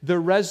 the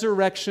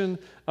resurrection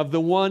of the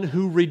one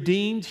who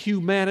redeemed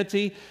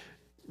humanity,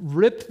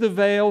 ripped the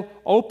veil,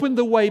 opened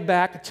the way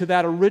back to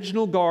that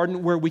original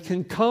garden where we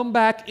can come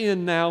back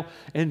in now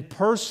and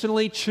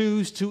personally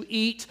choose to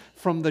eat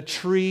from the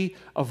tree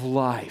of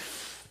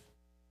life.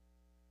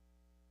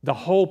 The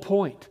whole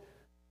point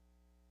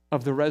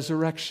of the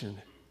resurrection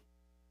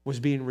was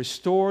being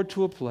restored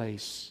to a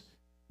place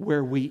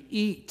where we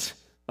eat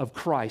of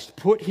Christ,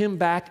 put Him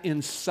back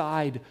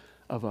inside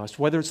of us.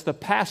 Whether it's the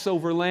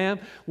Passover lamb,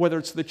 whether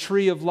it's the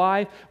tree of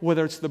life,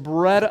 whether it's the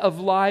bread of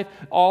life,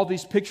 all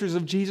these pictures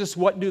of Jesus,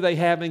 what do they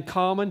have in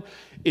common?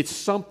 It's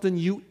something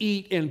you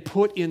eat and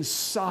put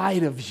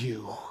inside of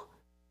you.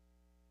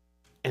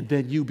 And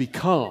then you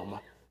become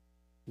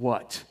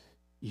what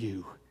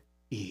you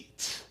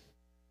eat.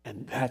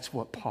 And that's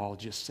what Paul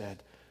just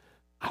said.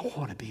 I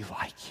want to be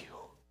like you.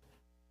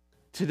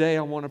 Today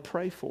I want to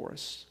pray for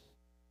us.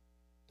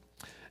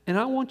 And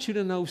I want you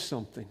to know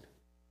something.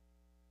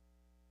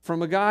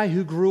 From a guy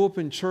who grew up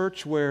in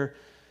church where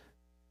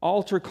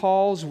altar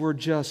calls were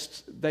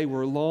they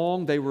were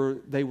long, they were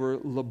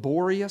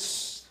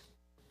laborious,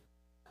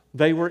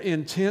 they were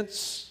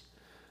intense.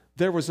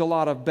 There was a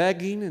lot of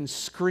begging and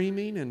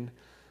screaming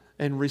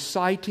and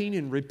reciting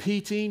and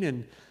repeating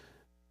and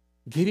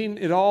getting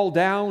it all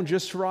down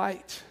just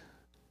right.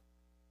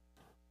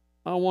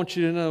 I want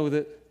you to know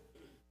that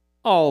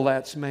all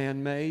that's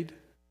man-made.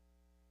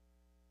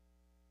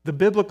 The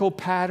biblical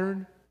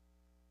pattern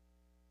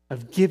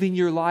of giving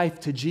your life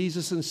to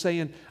Jesus and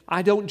saying,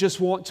 I don't just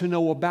want to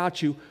know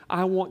about you,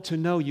 I want to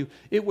know you.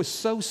 It was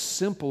so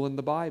simple in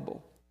the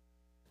Bible.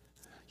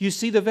 You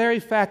see, the very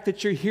fact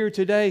that you're here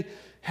today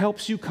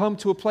helps you come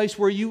to a place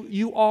where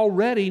you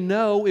already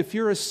know, if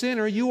you're a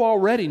sinner, you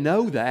already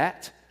know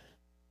that.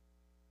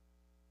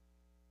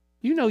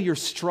 You know your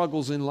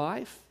struggles in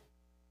life.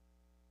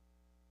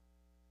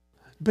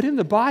 But in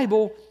the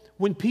Bible,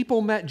 when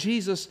people met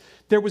Jesus,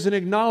 there was an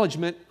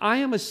acknowledgement, I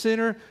am a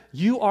sinner,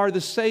 you are the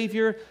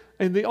Savior,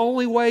 and the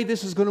only way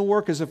this is going to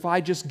work is if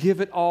I just give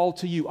it all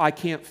to you. I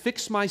can't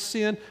fix my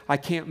sin, I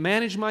can't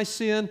manage my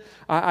sin,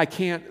 I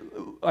can't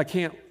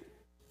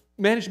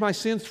manage my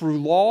sin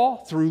through law,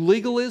 through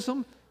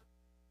legalism.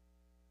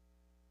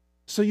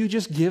 So you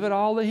just give it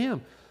all to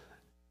Him.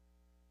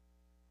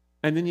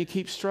 And then you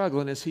keep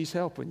struggling as He's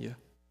helping you.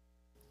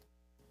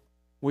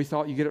 We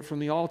thought you get it from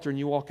the altar and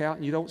you walk out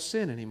and you don't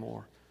sin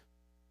anymore.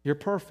 You're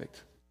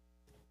perfect.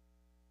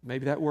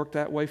 Maybe that worked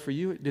that way for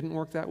you. It didn't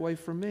work that way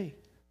for me.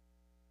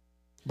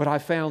 But I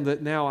found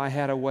that now I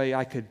had a way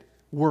I could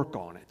work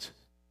on it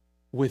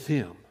with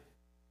Him.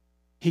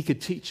 He could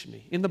teach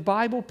me. In the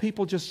Bible,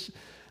 people just,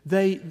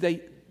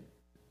 they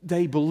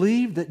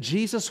believed that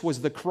Jesus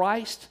was the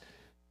Christ,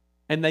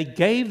 and they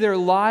gave their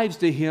lives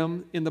to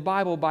Him in the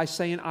Bible by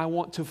saying, I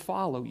want to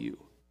follow you.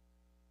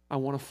 I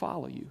want to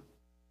follow you.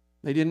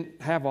 They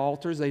didn't have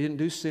altars. They didn't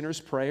do sinner's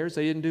prayers.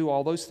 They didn't do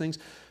all those things.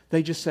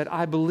 They just said,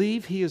 I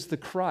believe He is the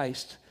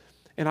Christ,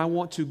 and I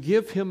want to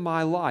give Him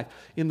my life.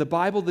 In the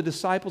Bible, the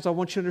disciples, I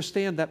want you to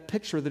understand that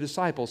picture of the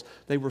disciples.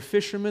 They were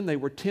fishermen. They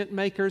were tent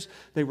makers.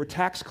 They were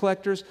tax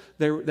collectors.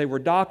 They were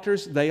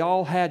doctors. They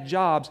all had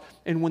jobs.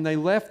 And when they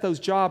left those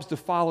jobs to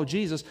follow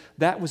Jesus,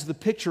 that was the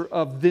picture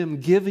of them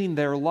giving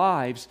their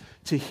lives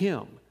to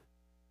Him,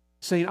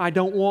 saying, I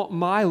don't want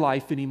my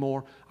life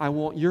anymore. I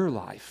want your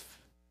life.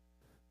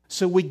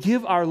 So we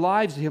give our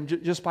lives to Him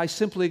just by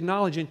simply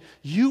acknowledging,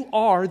 you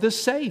are the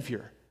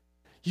Savior.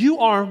 You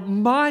are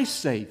my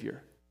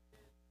Savior.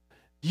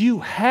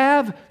 You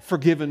have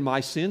forgiven my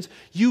sins.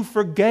 You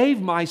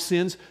forgave my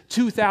sins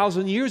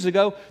 2,000 years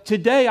ago.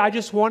 Today, I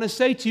just want to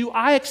say to you,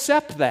 I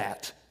accept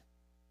that.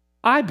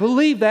 I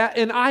believe that,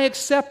 and I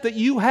accept that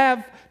you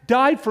have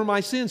died for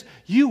my sins.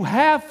 You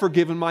have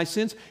forgiven my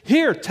sins.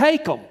 Here,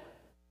 take them.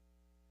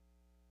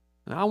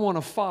 And I want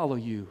to follow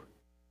you.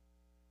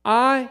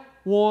 I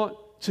want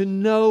to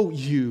know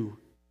you.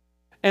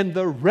 And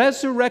the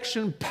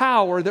resurrection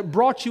power that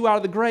brought you out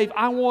of the grave,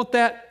 I want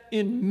that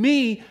in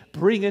me,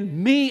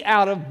 bringing me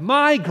out of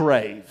my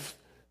grave.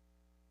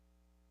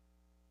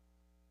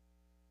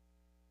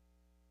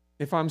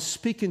 If I'm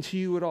speaking to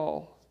you at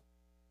all,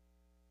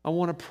 I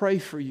want to pray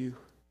for you.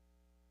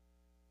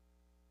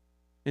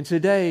 And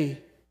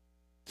today,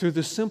 through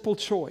the simple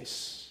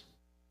choice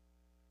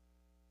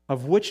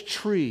of which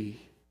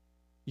tree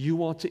you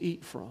want to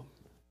eat from,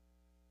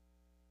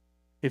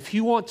 if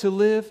you want to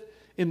live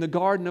in the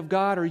garden of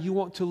God or you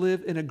want to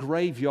live in a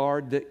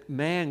graveyard that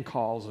man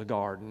calls a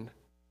garden,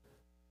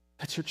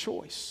 that's your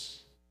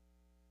choice.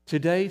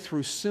 Today,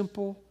 through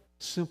simple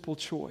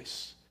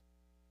choice,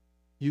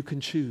 you can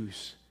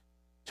choose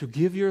to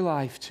give your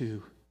life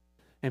to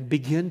and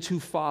begin to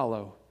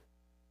follow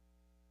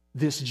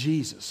this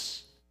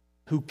Jesus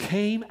who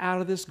came out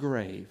of this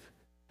grave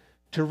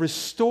to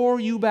restore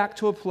you back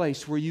to a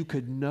place where you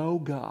could know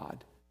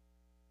God,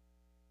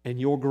 and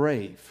your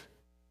grave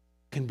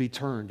can be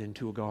turned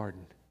into a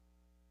garden.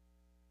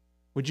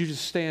 Would you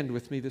just stand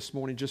with me this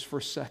morning just for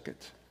a second?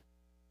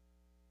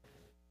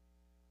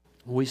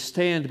 We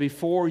stand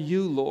before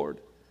you, Lord,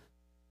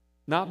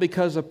 not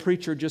because a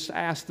preacher just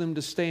asked them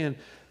to stand,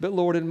 but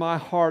Lord, in my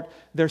heart,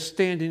 they're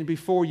standing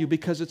before you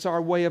because it's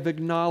our way of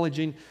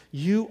acknowledging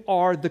you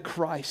are the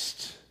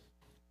Christ.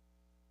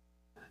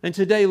 And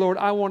today, Lord,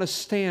 I want to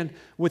stand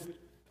with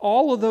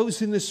all of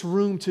those in this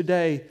room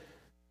today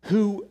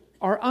who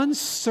are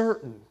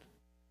uncertain,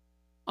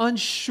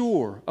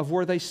 unsure of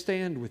where they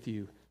stand with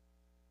you.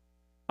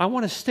 I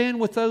want to stand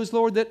with those,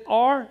 Lord, that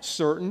are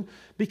certain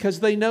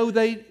because they know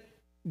they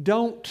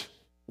don't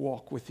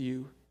walk with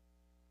you.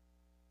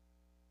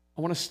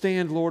 I want to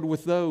stand, Lord,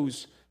 with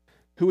those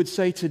who would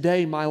say,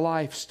 today my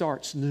life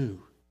starts new.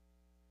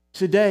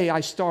 Today I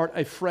start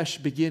a fresh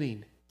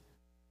beginning.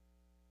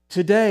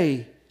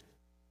 Today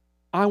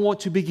I want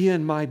to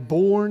begin my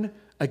born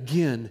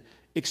again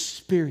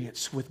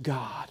experience with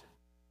God.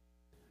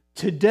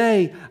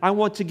 Today I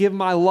want to give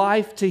my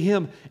life to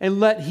Him and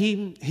let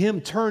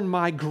Him turn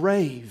my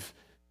grave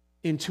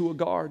into a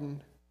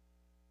garden.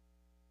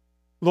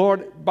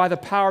 Lord, by the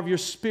power of your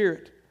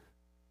Spirit,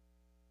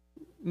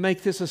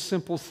 make this a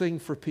simple thing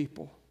for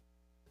people.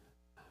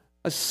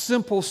 A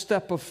simple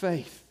step of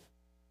faith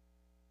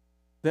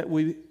that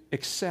we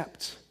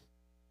accept,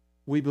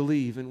 we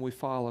believe, and we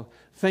follow.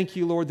 Thank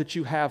you, Lord, that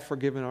you have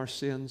forgiven our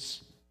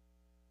sins.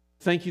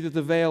 Thank you that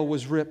the veil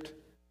was ripped.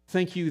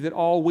 Thank you that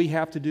all we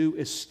have to do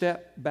is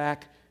step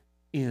back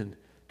in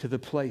to the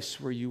place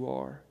where you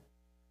are.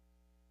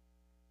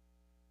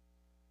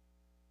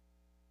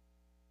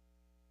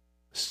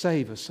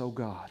 Save us, oh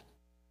God.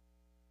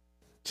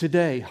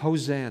 Today,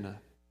 Hosanna,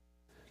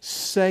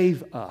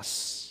 save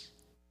us.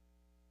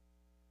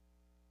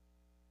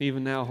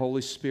 Even now,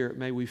 Holy Spirit,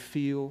 may we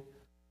feel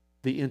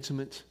the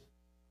intimate,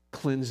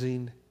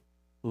 cleansing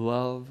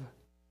love,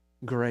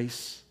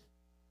 grace,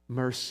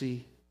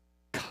 mercy,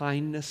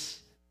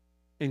 kindness,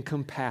 and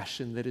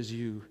compassion that is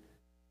you,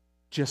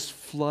 just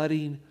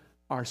flooding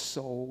our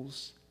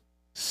souls,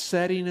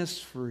 setting us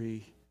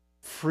free,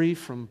 free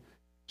from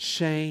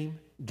shame,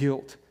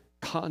 guilt,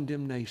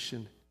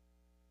 condemnation,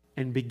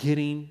 and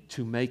beginning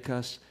to make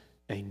us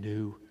a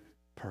new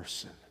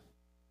person.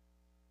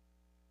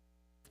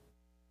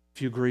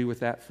 If you agree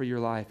with that for your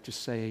life,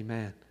 just say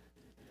amen.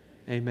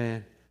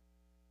 Amen.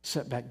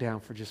 Sit back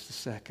down for just a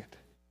second.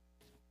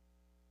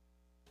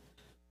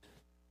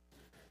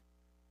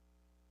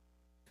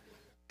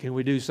 Can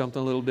we do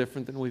something a little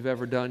different than we've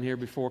ever done here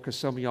before? Because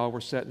some of y'all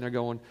were sitting there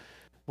going,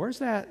 where's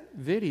that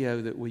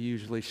video that we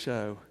usually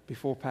show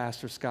before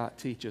Pastor Scott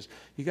teaches?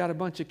 You got a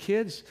bunch of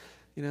kids,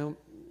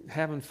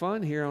 having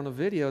fun here on a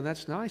video, and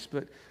that's nice,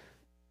 but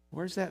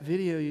where's that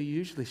video you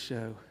usually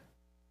show?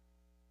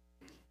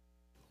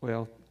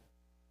 Well,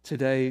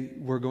 today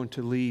we're going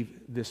to leave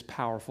this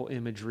powerful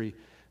imagery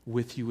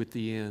with you at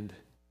the end,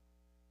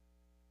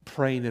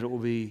 praying that it will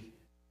be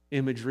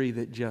imagery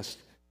that just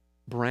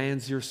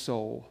brands your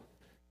soul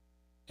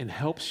and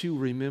helps you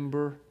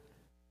remember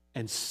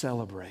and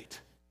celebrate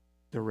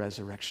the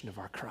resurrection of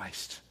our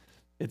Christ.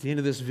 At the end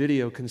of this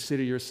video,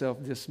 consider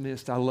yourself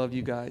dismissed. I love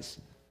you guys.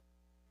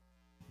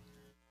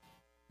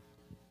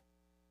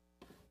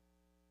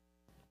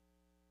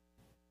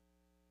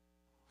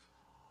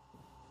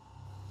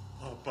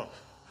 Papa,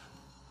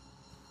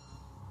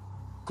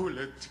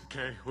 kuulet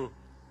kehu.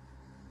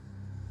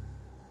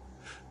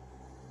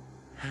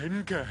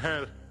 Henke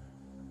hel.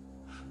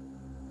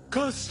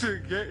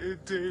 Kastige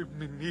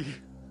edemini.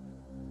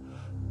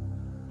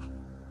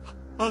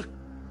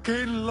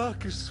 Aken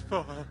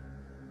lakisfa.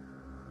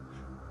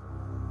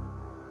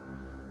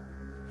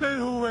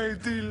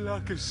 Lehuwe di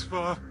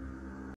lakisfa.